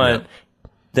first, I want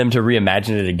them to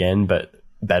reimagine it again, but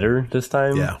better this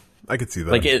time. Yeah, I could see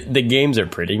that. Like, the games are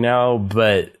pretty now,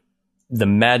 but the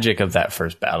magic of that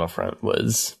first Battlefront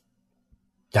was...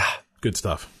 Good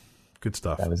stuff. Good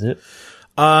stuff. That was it.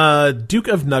 Duke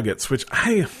of Nuggets, which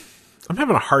I'm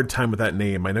having a hard time with that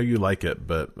name. I know you like it,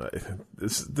 but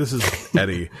this is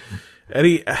Eddie.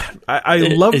 Eddie, I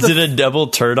love. Is it a double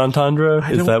turd entendre?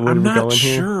 Is that what we're going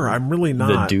here? Sure, I'm really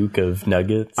not. The Duke of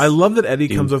Nuggets. I love that Eddie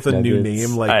comes up with a new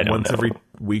name like once every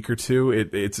week or two.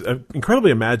 It's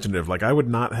incredibly imaginative. Like, I would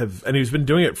not have, and he's been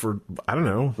doing it for, I don't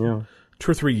know,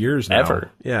 2 or 3 years now.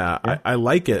 Ever. Yeah. I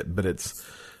like it, but this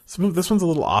one's a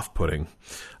little off-putting.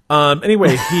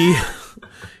 Anyway,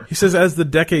 he says, as the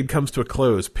decade comes to a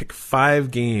close, pick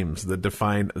 5 games that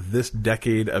define this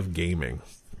decade of gaming,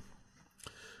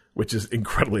 which is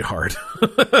incredibly hard.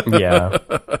 Yeah.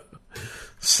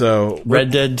 So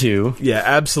Red Dead 2. Yeah,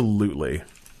 absolutely.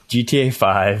 GTA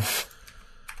 5.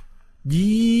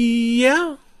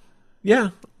 Yeah,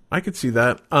 I could see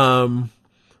that.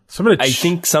 I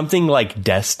think something like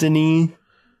Destiny.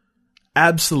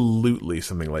 Absolutely,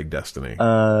 something like Destiny.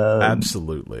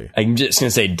 Absolutely. I'm just gonna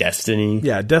say Destiny.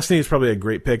 Yeah, Destiny is probably a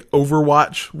great pick.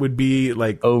 Overwatch would be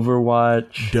like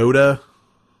Overwatch. Dota.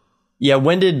 Yeah,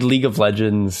 when did League of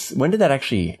Legends? When did that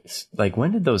actually? Like,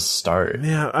 when did those start?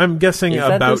 Yeah, I'm guessing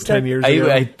about 10 years ago.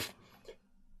 Man,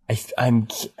 I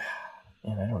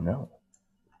don't know.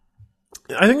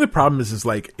 I think the problem is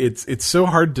like it's so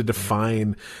hard to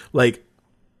define. Like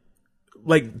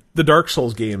the Dark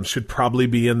Souls games should probably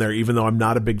be in there, even though I'm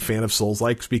not a big fan of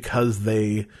Souls-likes, because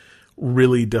they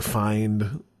really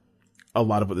defined a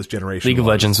lot of what this generation. League of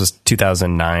Legends was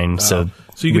 2009, so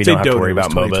you could we say don't have Dota to worry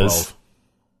about was MOBAs.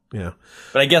 Yeah,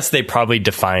 but I guess they probably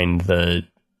defined the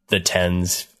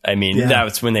 10s. I mean,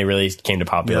 that's when they really came to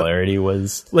popularity.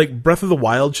 Was like Breath of the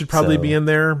Wild should probably be in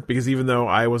there, because even though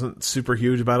I wasn't super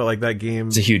huge about it, like that game,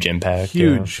 it's a huge impact,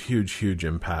 huge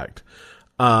impact.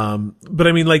 But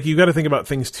I mean, like, you got to think about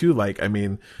things too. Like, I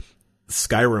mean,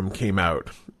 Skyrim came out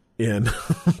in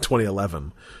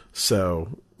 2011,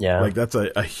 so Yeah. Like that's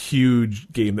a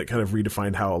huge game that kind of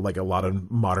redefined how like a lot of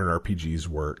modern RPGs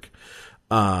work.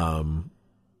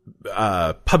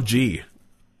 PUBG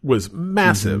was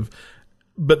massive,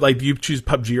 but like you choose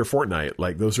PUBG or Fortnite,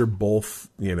 like those are both,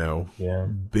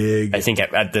 big. I think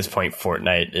at this point,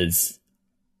 Fortnite is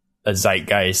a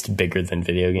zeitgeist bigger than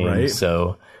video games. Right.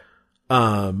 So,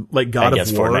 like God I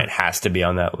guess of War, Fortnite has to be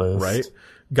on that list. right?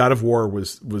 God of War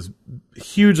was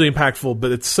hugely impactful,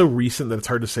 but it's so recent that it's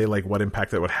hard to say like what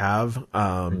impact that would have.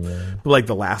 But like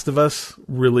The Last of Us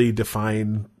really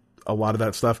defined a lot of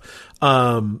that stuff.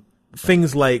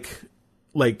 Things like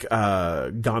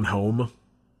Gone Home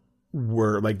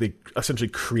were like they essentially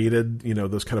created,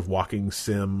 those kind of walking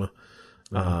sim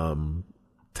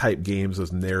type games,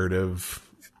 those narrative,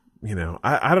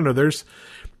 I don't know. There's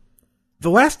the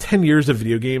last 10 years of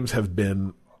video games have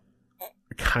been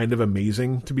kind of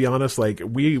amazing, to be honest. Like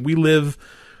we live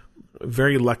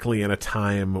very luckily in a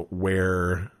time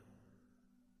where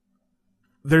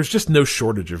there's just no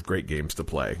shortage of great games to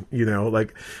play.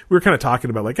 Like we were kind of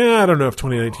talking about like, I don't know if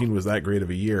 2019 was that great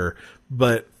of a year,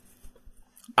 but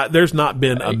there's not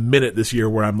been a minute this year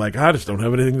where I'm like, I just don't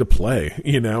have anything to play.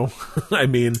 I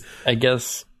mean, I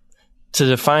guess to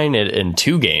define it in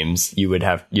two games, you'd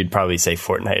probably say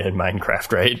Fortnite and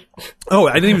Minecraft, right? Oh,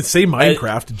 I didn't even say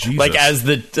Minecraft. Jesus. Like as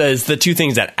the two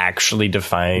things that actually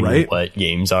define Right? what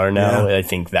games are now. Yeah. I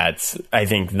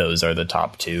think those are the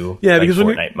top two. Yeah, like because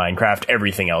when Fortnite, Minecraft,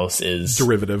 everything else is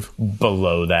derivative.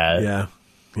 below that.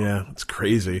 Yeah, it's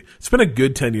crazy. It's been a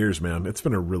good 10 years, man. It's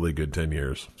been a really good 10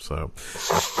 years. So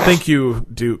thank you,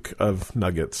 Duke of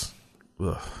Nuggets.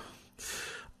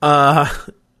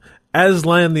 Ugh.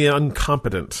 Aslan the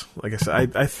Incompetent. Like I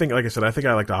said, I think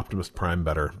I liked Optimus Prime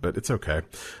better, but it's okay.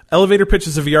 Elevator pitch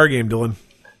is a VR game, Dylan.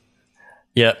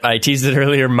 Yeah, I teased it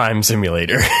earlier. Mime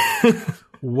Simulator.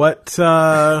 What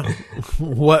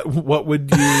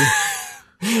would you?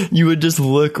 You would just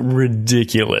look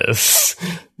ridiculous.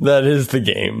 That is the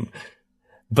game.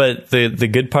 But the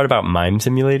good part about Mime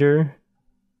Simulator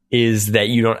is that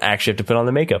you don't actually have to put on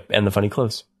the makeup and the funny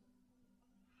clothes.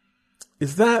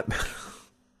 Is that?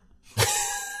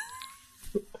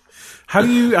 How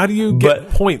do you get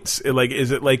points? Like,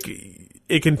 is it like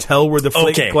it can tell where the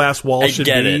plate glass wall should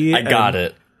be? I got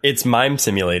it. It's Mime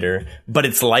Simulator, but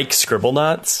it's like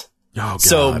Scribblenauts. Oh, God.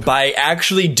 So by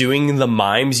actually doing the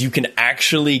mimes, you can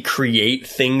actually create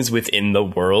things within the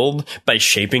world by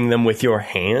shaping them with your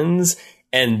hands,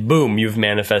 and boom, you've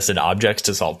manifested objects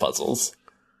to solve puzzles.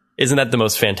 Isn't that the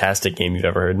most fantastic game you've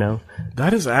ever heard now?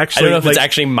 That is actually... I don't know if it's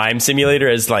actually Mime Simulator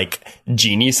as like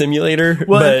Genie Simulator.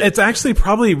 Well, but it's actually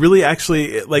probably really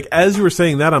actually... Like, as you were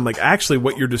saying that, I'm like, actually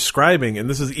what you're describing, and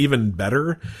this is even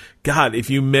better. God,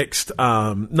 if you mixed...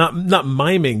 not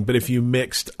miming, but if you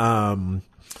mixed... oh,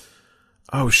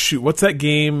 shoot. What's that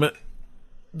game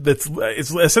it's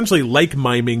essentially like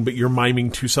miming, but you're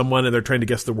miming to someone and they're trying to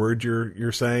guess the word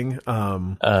you're saying?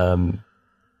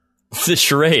 The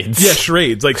charades. Yeah,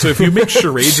 charades. Like, so if you make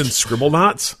charades and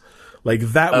Scribblenauts, like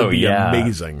that would be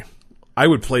amazing. I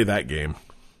would play that game.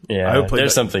 Yeah, I would play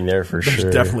there's that. Something there for There's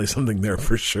sure. definitely something there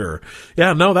for sure.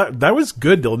 Yeah, no, that was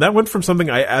good, Dylan. That went from something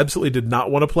I absolutely did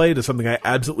not want to play to something I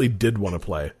absolutely did want to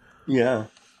play. Yeah.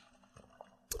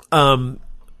 I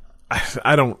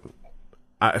don't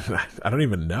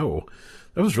even know.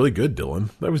 That was really good, Dylan.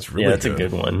 That was really good. That's a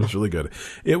good one. It was really good.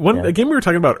 A game we were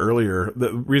talking about earlier,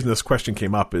 the reason this question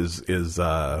came up is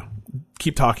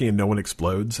Keep Talking and No One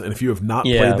Explodes. And if you have not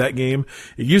played that game,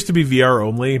 it used to be VR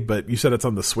only, but you said it's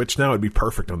on the Switch now. It'd be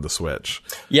perfect on the Switch.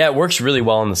 Yeah, it works really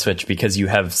well on the Switch because you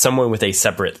have someone with a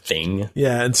separate thing.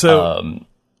 Yeah, and so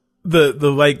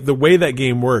the way that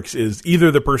game works is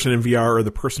either the person in VR or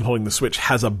the person holding the Switch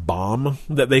has a bomb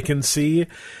that they can see,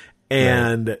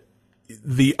 and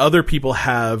the other people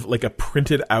have like a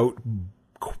printed out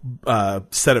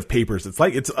set of papers.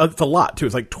 It's a lot too.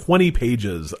 It's like 20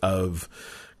 pages of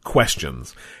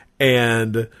questions,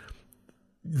 and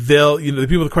the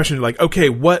people with the question are like, okay,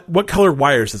 what color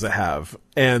wires does it have?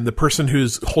 And the person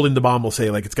who's holding the bomb will say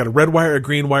like, it's got a red wire, a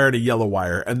green wire, and a yellow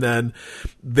wire. And then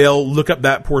they'll look up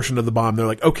that portion of the bomb. They're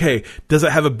like, okay, does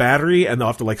it have a battery? And they'll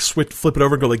have to like flip it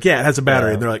over and go like, yeah, it has a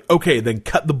battery. And they're like, okay, then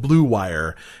cut the blue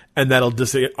wire. And that'll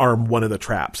disarm one of the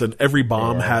traps. And every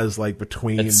bomb has like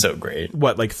between... It's so great.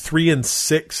 What, like 3 and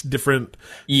 6 different...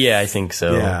 Yeah, I think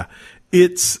so. Yeah.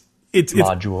 It's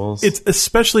modules. It's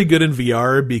especially good in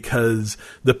VR because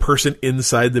the person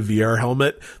inside the VR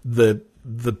helmet, the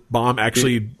bomb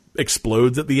actually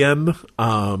explodes at the end.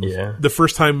 The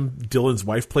first time Dylan's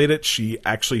wife played it, she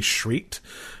actually shrieked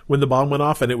when the bomb went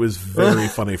off, and it was very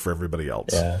funny for everybody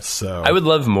else. Yeah. So I would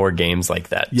love more games like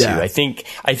that too. Yeah. I think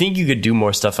you could do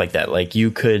more stuff like that. Like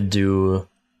you could do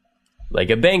like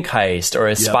a bank heist or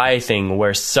a spy thing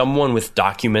where someone with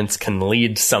documents can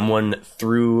lead someone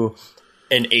through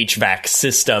an HVAC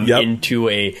system into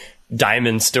a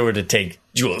diamond store to take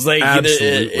jewels. Like,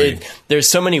 absolutely. There's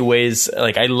so many ways.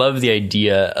 Like, I love the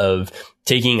idea of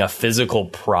taking a physical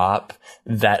prop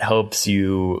that helps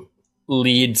you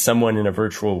lead someone in a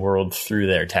virtual world through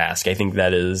their task. I think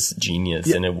that is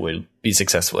genius, and it would be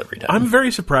successful every time. I'm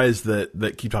very surprised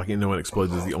that Keep Talking No One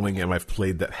Explodes is the only game I've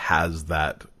played that has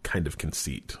that kind of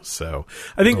conceit. So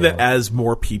I think that as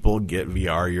more people get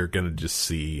VR, you're going to just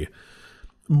see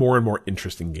more and more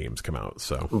interesting games come out.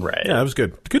 So yeah, that was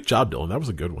good. Good job, Dylan. That was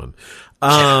a good one.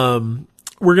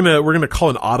 We're gonna call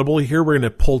an audible here. We're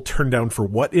gonna pull Turn Down for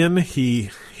What in. He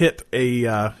hit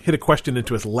a question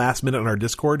into us last minute on our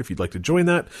Discord. If you'd like to join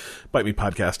that,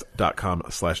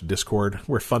 bitemepodcast.com/Discord.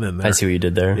 We're fun in there. I see what you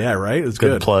did there. Yeah, right. It's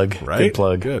good plug. Right. Good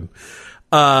plug. Good.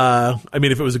 I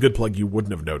mean, if it was a good plug, you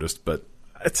wouldn't have noticed, but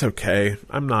it's okay.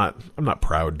 I'm not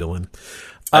proud, Dylan.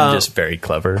 I'm just very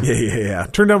clever. Yeah.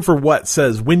 Turn Down for What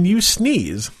says, when you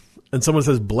sneeze and someone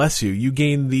says bless you, you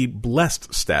gain the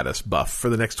blessed status buff for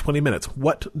the next 20 minutes.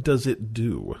 What does it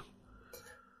do?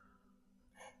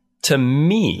 To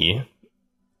me,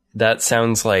 that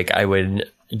sounds like I would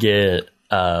get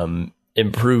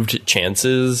improved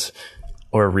chances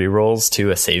or rerolls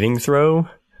to a saving throw.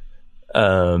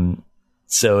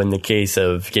 So in the case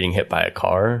of getting hit by a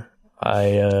car,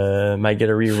 I might get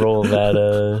a reroll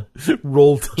that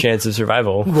chance of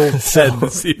survival. Roll 10 to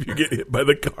see if you get hit by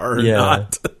the car or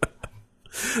not.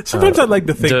 Sometimes I'd like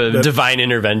to think that divine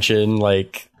intervention,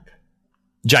 like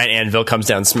giant anvil comes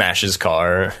down, smashes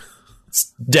car,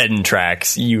 it's dead in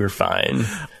tracks. You are fine.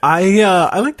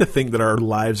 I like to think that our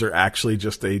lives are actually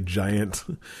just a giant.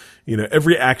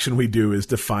 Every action we do is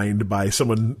defined by a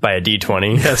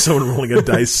D20. Yeah, someone rolling a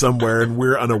dice somewhere, and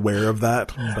we're unaware of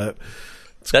that. But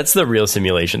that's the real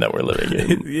simulation that we're living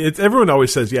in. Everyone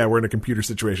always says, yeah, we're in a computer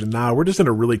situation. Nah, we're just in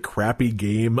a really crappy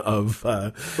game of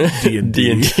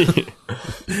D&D.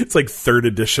 It's like 3rd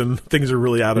edition. Things are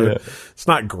really out of it. It's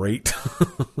not great.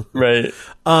 Right.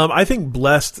 I think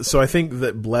Blessed, so I think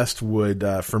that Blessed would,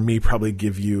 for me, probably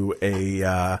give you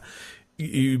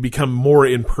you become more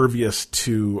impervious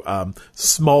to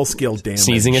small-scale damage.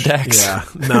 Sneezing attacks? Yeah.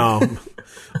 No.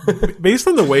 Based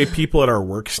on the way people at our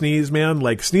work sneeze, man,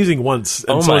 like sneezing once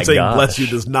and someone saying bless you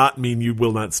does not mean you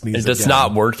will not sneeze again. It's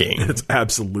not working. It's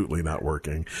absolutely not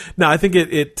working. No, I think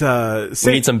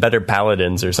we need some better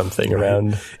paladins or something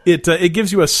around. It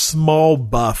gives you a small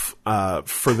buff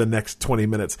for the next 20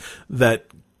 minutes that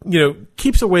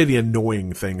keeps away the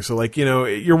annoying things. So like,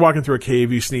 you're walking through a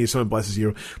cave, you sneeze, someone blesses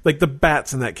you. Like the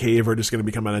bats in that cave are just going to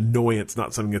become an annoyance,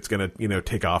 not something that's going to,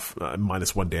 take off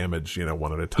 -1 damage,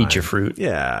 one at a time. Eat your fruit.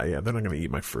 Yeah. They're not going to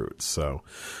eat my fruit. So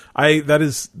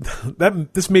this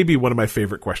may be one of my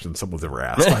favorite questions someone's ever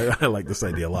asked. I like this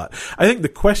idea a lot. I think the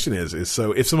question is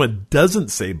so if someone doesn't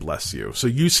say bless you, so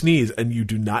you sneeze and you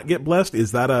do not get blessed,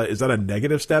 is that a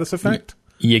negative status effect?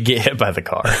 You get hit by the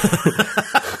car.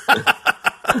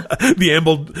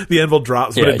 The anvil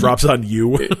drops, but it drops on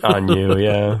you. On you,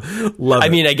 yeah. Love it. I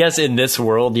mean, I guess in this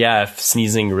world, if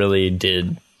sneezing really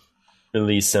did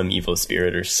release some evil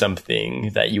spirit or something,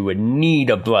 that you would need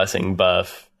a blessing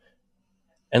buff.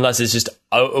 Unless it's just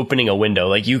opening a window.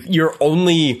 Like, you're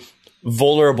only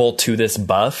vulnerable to this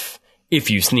buff if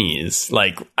you sneeze.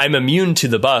 Like, I'm immune to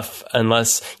the buff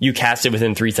unless you cast it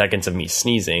within 3 seconds of me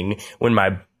sneezing, when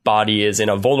my body is in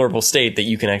a vulnerable state that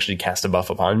you can actually cast a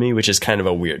buff upon me, which is kind of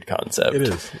a weird concept.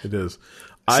 It is.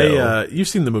 So, you've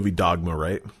seen the movie Dogma,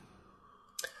 right?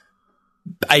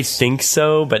 I think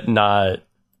so, but not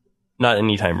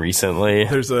anytime recently.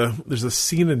 There's a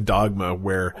scene in Dogma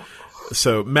where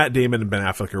Matt Damon and Ben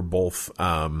Affleck are both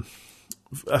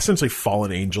essentially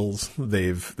fallen angels.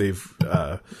 They've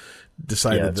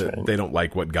decided that they don't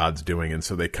like what God's doing, and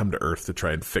so they come to Earth to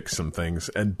try and fix some things.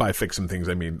 And by fix some things,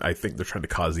 I mean, I think they're trying to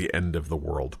cause the end of the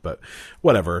world, but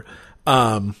whatever.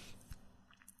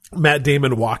 Matt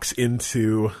Damon walks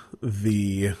into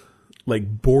the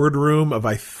boardroom of,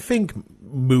 I think,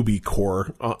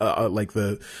 MovieCore.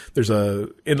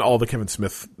 In all the Kevin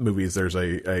Smith movies, there's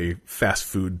a fast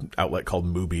food outlet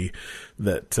called Mubi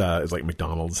that is like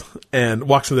McDonald's, and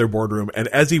walks into their boardroom. And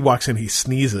as he walks in, he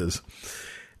sneezes.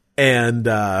 And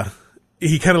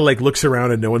he kind of looks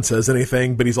around and no one says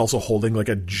anything, but he's also holding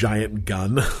a giant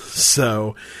gun.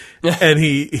 So, and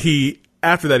he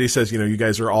after that he says, you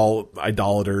guys are all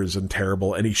idolaters and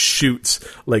terrible. And he shoots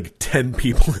 10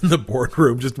 people in the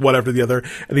boardroom, just one after the other.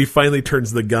 And he finally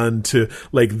turns the gun to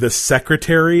the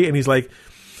secretary, and he's like,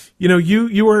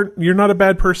 you're not a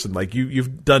bad person.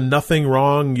 You've done nothing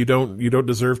wrong. You don't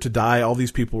deserve to die. All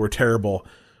these people were terrible.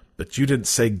 but you didn't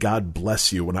say God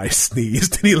bless you when I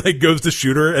sneezed. And he like goes to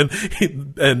shoot her, and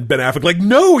Ben Affleck like,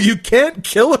 no, you can't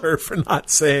kill her for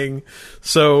not saying.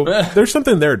 So there's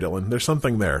something there, Dylan. There's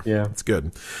something there. Yeah. It's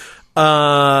good.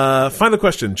 Final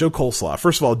question, Joe Coleslaw.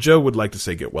 First of all, Joe would like to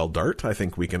say get well, Dart. I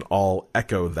think we can all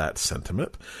echo that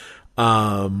sentiment.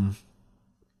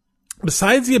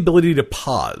 Besides the ability to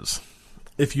pause,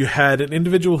 if you had an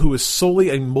individual who was solely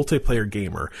a multiplayer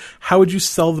gamer, how would you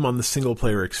sell them on the single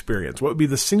player experience? What would be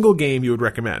the single game you would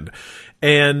recommend?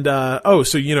 And,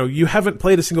 so, you haven't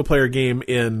played a single player game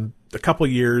in a couple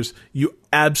years. You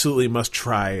absolutely must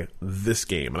try this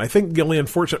game. And I think the only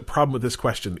unfortunate problem with this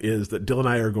question is that Dylan and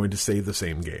I are going to say the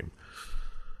same game.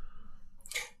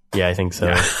 Yeah, I think so.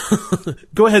 Yeah.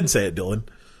 Go ahead and say it, Dylan.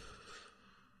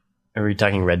 Are we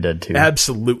talking Red Dead 2?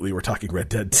 Absolutely, we're talking Red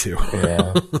Dead 2.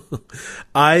 Yeah.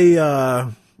 I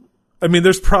mean,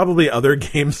 there's probably other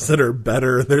games that are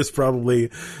better. There's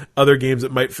probably other games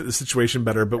that might fit the situation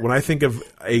better. But when I think of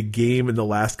a game in the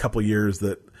last couple years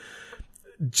that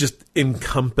just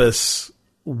encompass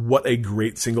what a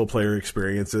great single player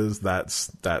experience is, that's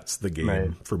the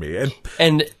game for me.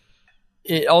 And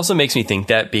it also makes me think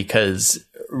that because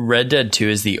Red Dead 2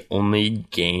 is the only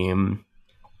game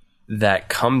that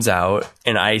comes out,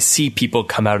 and I see people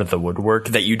come out of the woodwork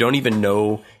that you don't even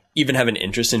know even have an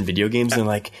interest in video games, and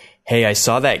like, hey, I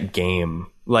saw that game.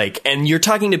 Like, and you're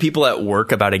talking to people at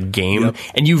work about a game,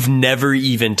 and you've never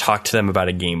even talked to them about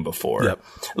a game before. Yep.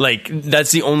 Like,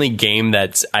 that's the only game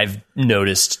that I've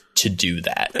noticed to do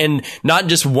that. And not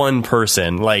just one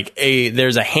person. Like,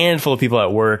 there's a handful of people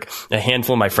at work, a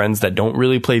handful of my friends that don't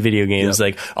really play video games.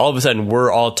 Like, all of a sudden,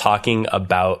 we're all talking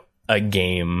about a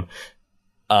game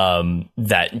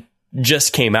that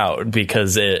just came out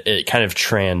because it kind of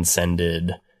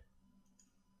transcended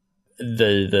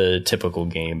the typical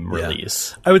game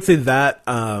release. I would say that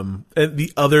and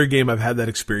the other game I've had that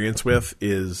experience with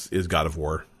is God of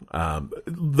War.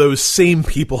 Those same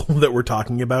people that we're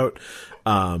talking about,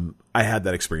 I had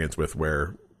that experience with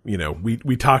where,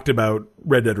 we talked about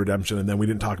Red Dead Redemption, and then we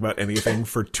didn't talk about anything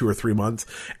for 2 or 3 months.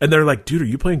 And they're like, dude, are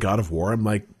you playing God of War? I'm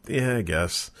like, yeah, I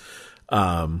guess.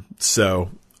 So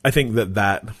I think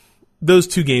that those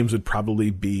two games would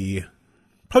probably be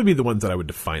the ones that I would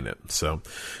define it. So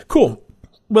cool.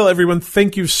 Well, everyone,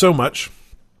 thank you so much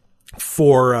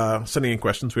for sending in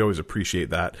questions. We always appreciate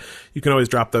that. You can always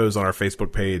drop those on our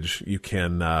Facebook page. You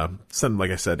can send, like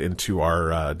I said, into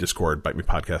our Discord,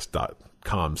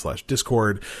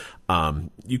 bitemepodcast.com/Discord.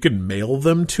 You can mail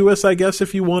them to us, I guess,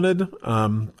 if you wanted.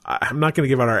 I'm not going to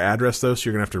give out our address, though, so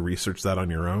you're going to have to research that on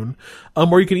your own.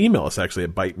 Or you can email us, actually,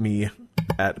 at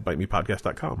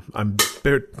bitemepodcast.com. I'm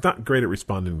not great at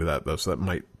responding to that, though, so that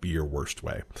might be your worst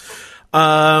way.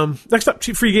 Next up,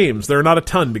 cheap free games. There are not a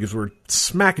ton because we're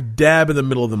smack dab in the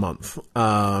middle of the month.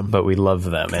 But we love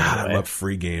them anyway. I love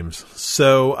free games.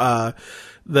 So,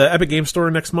 the Epic Game Store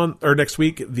next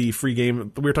week, the free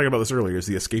game, we were talking about this earlier, is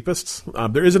The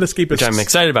Escapists. There is an Escapist. Which I'm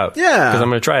excited about. Yeah. Because I'm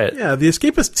going to try it. Yeah, The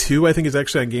Escapist 2, I think, is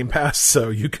actually on Game Pass, so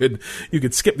you could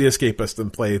skip The Escapist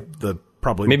and play the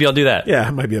probably. Maybe I'll do that. Yeah,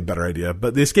 it might be a better idea.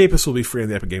 But The Escapists will be free on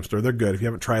the Epic Game Store. They're good if you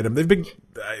haven't tried them. They've been,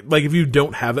 like, if you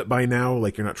don't have it by now,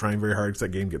 like, you're not trying very hard because that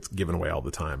game gets given away all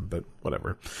the time, but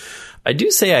whatever. I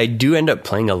do say I do end up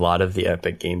playing a lot of the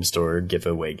Epic Game Store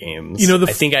giveaway games. I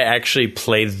think I actually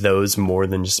play those more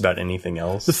than just about anything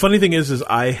else. The funny thing is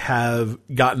I have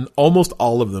gotten almost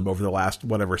all of them over the last,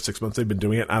 6 months they've been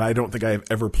doing it, and I don't think I have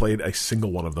ever played a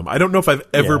single one of them. I don't know if I've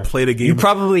ever played a game. You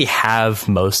probably have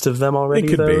most of them already, it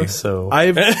could though, be. So I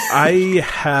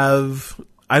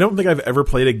don't think I've ever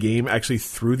played a game actually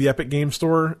through the Epic Game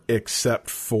Store except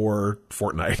for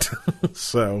Fortnite.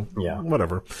 So,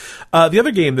 whatever. The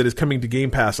other game that is coming to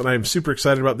Game Pass, and I am super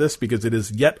excited about this because it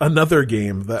is yet another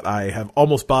game that I have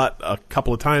almost bought a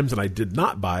couple of times and I did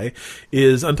not buy,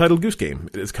 is Untitled Goose Game.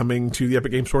 It is coming to the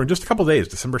Epic Game Store in just a couple of days,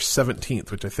 December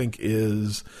 17th, which I think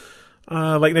is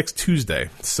like next Tuesday.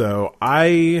 So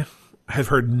I have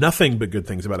heard nothing but good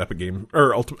things about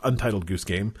Untitled Goose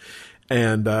Game.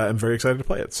 And I'm very excited to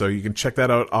play it. So you can check that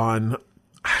out on,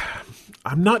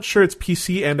 I'm not sure it's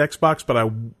PC and Xbox, but I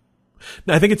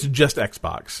think it's just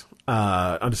Xbox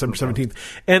on December 17th.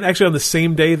 And actually on the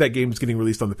same day, that game is getting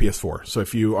released on the PS4. So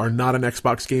if you are not an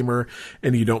Xbox gamer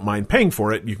and you don't mind paying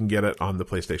for it, you can get it on the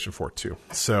PlayStation 4 too.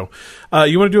 So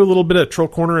you want to do a little bit of Troll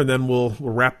Corner and then we'll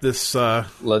wrap this,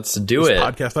 let's do it,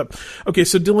 podcast up. Okay,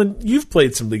 so Dylan, you've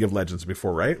played some League of Legends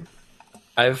before, right?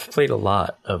 I've played a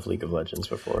lot of League of Legends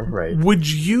before, right? Would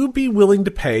you be willing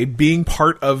to pay, being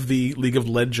part of the League of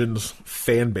Legends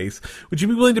fan base, would you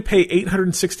be willing to pay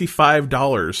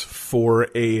 $865 for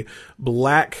a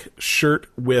black shirt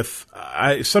with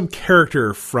some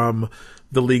character from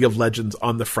the League of Legends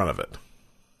on the front of it?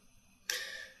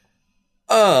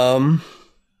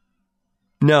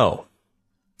 No.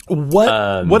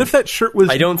 What if that shirt was...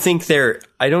 I don't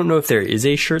know if there is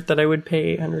a shirt that I would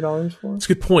pay $800 for. That's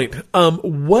a good point.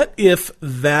 What if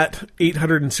that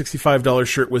 $865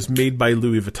 shirt was made by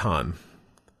Louis Vuitton?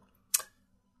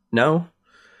 No,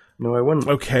 I wouldn't.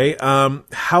 Okay.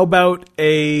 How about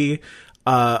a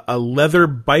leather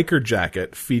biker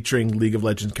jacket featuring League of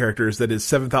Legends characters that is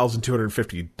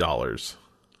 $7,250?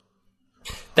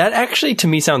 That actually, to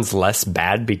me, sounds less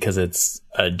bad because it's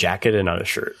a jacket and not a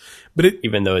shirt. But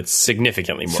even though it's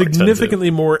significantly more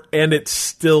expensive. More, and it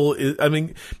still is. I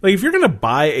mean, like, if you're going to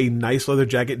buy a nice leather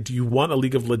jacket, do you want a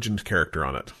League of Legends character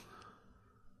on it?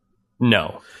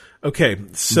 No. Okay,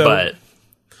 so but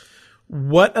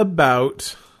what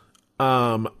about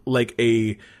like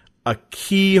a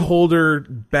key holder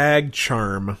bag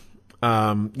charm?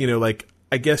 Like,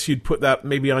 I guess you'd put that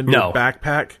maybe on your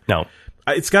backpack. No.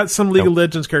 It's got some League of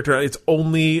Legends character on it. It's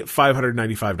only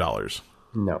 $595.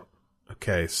 No.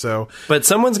 Okay, so... But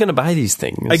someone's going to buy these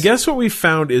things. I guess what we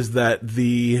found is that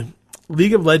the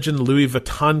League of Legends Louis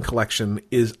Vuitton collection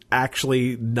is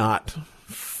actually not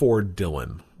for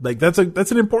Dylan. Like, that's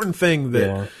an important thing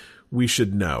that we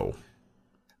should know.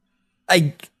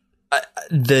 I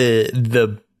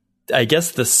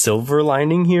guess the silver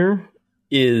lining here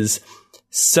is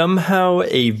somehow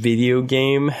a video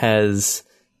game has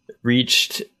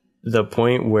reached the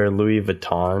point where Louis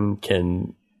Vuitton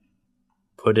can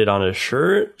put it on a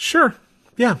shirt. Sure.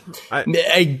 Yeah.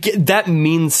 That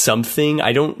means something.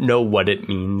 I don't know what it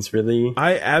means, really.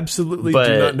 I absolutely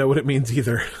do not know what it means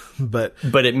either. But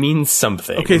it means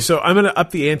something. Okay, so I'm going to up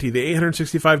the ante. The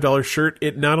 $865 shirt,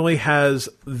 it not only has...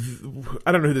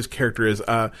 I don't know who this character is.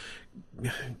 Her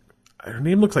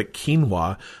name looks like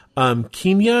Quinoa.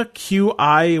 Quina,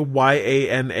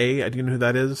 Qiyana. Do you know who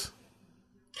that is?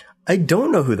 I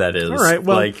don't know who that is. All right,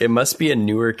 well... Like, it must be a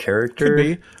newer character. Could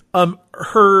be.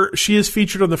 She is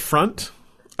featured on the front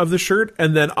of the shirt,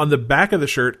 and then on the back of the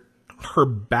shirt, her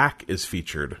back is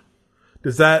featured.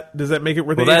 Does that make it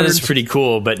worth? Well, that is pretty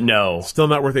cool, but no, still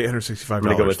not worth $865. I'm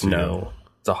gonna go with no.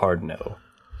 It's a hard no.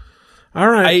 All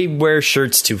right, I wear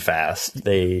shirts too fast.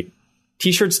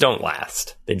 T-shirts don't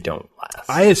last. They don't last.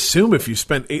 I assume if you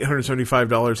spent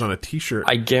 $875 on a T-shirt,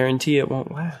 I guarantee it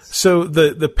won't last. So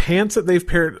the pants that they've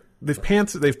paired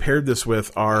this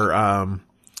with are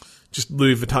just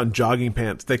Louis Vuitton jogging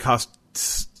pants. They cost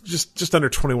just under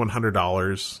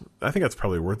 $2,100. I think that's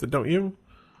probably worth it, don't you?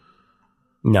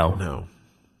 No.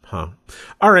 Huh.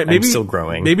 All right. Maybe I'm still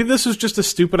growing. Maybe this was just a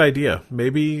stupid idea.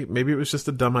 Maybe it was just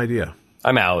a dumb idea.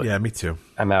 I'm out. Yeah, me too.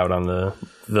 I'm out on the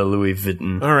Louis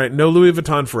Vuitton. All right. No Louis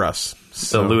Vuitton for us.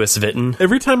 So, the Louis Vuitton.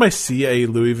 Every time I see a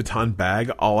Louis Vuitton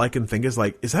bag, all I can think is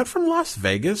like, is that from Las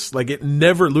Vegas? Like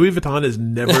Louis Vuitton is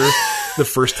never the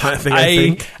first time thing I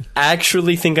think.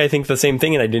 Actually I think the same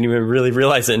thing, and I didn't even really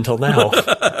realize it until now.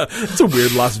 It's a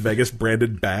weird Las Vegas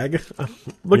branded bag.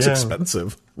 Looks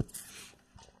expensive.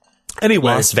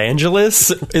 Anyway. Los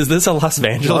Vangelis? Is this a Los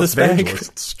Vangelis bag?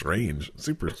 It's strange.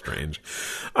 Super strange.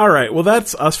 All right. Well,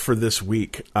 that's us for this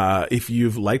week. If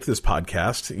you've liked this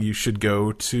podcast, you should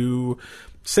go to,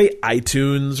 say,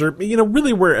 iTunes or,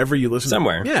 really wherever you listen.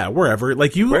 Somewhere. Yeah, wherever.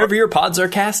 Wherever your pods are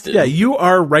casted. Yeah, you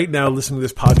are right now listening to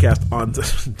this podcast on...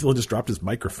 Dylan just dropped his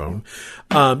microphone.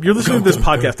 You're listening to this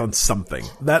podcast on something.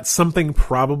 That something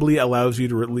probably allows you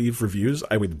to leave reviews,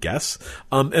 I would guess.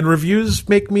 And reviews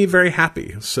make me very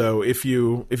happy. So if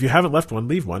you haven't left one,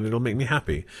 leave one. It'll make me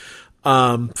happy.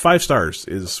 5 stars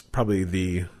is probably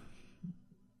the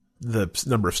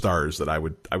number of stars that I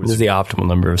would. This is the optimal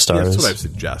number of stars. Yeah, that's what I would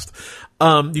suggest.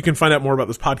 You can find out more about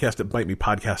this podcast at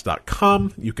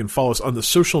bitemepodcast.com. You can follow us on the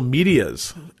social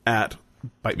medias at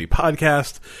Bite Me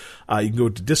Podcast. You can go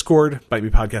to Discord,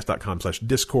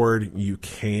 bitemepodcast.com/Discord. You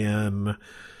can,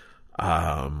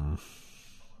 I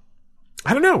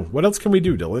don't know. What else can we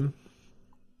do, Dylan?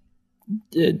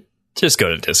 Just go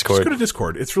to Discord. Just go to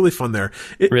Discord. It's really fun there.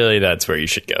 Really, that's where you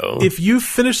should go. If you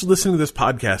finish listening to this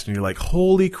podcast and you're like,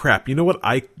 holy crap, you know what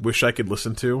I wish I could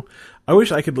listen to? I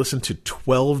wish I could listen to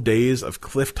 12 days of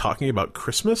Cliff talking about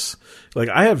Christmas. Like,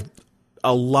 I have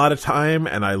a lot of time,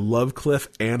 and I love Cliff,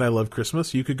 and I love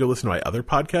Christmas. You could go listen to my other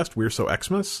podcast, We're So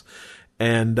Xmas.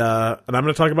 And I'm going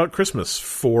to talk about Christmas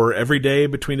for every day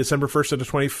between December 1st and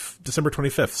December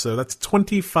 25th. So that's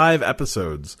 25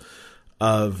 episodes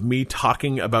of me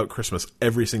talking about Christmas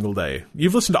every single day.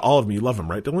 You've listened to all of them. You love them,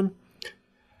 right, Dylan?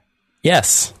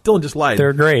 Yes. Dylan just lied.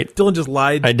 They're great. Dylan just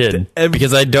lied. I did.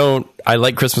 Because I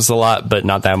like Christmas a lot, but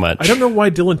not that much. I don't know why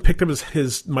Dylan picked up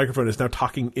his microphone and is now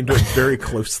talking into it very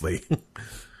closely.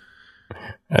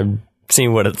 I've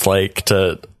seen what it's like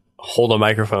to hold a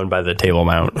microphone by the table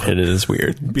mount. It is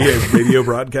weird. Be a radio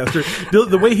broadcaster.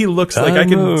 The way he looks like I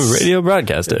can a radio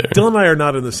broadcaster. Dylan and I are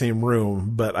not in the same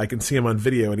room, but I can see him on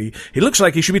video, and he looks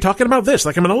like he should be talking about this,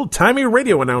 like I'm an old-timey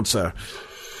radio announcer.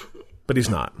 But he's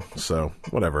not, so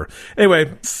whatever.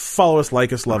 Anyway, follow us,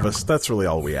 like us, love us. That's really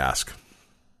all we ask.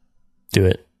 Do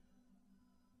it.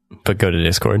 But go to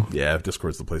Discord. Yeah,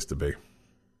 Discord's the place to be.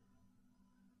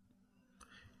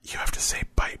 You have to say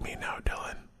bite me now,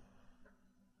 Dylan.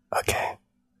 Okay.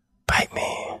 Bite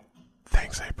me.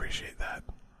 Thanks, I appreciate that.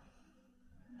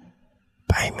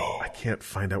 Bite me. I can't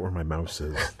find out where my mouse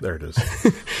is. There it is.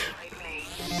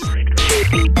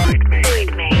 Bite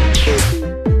me.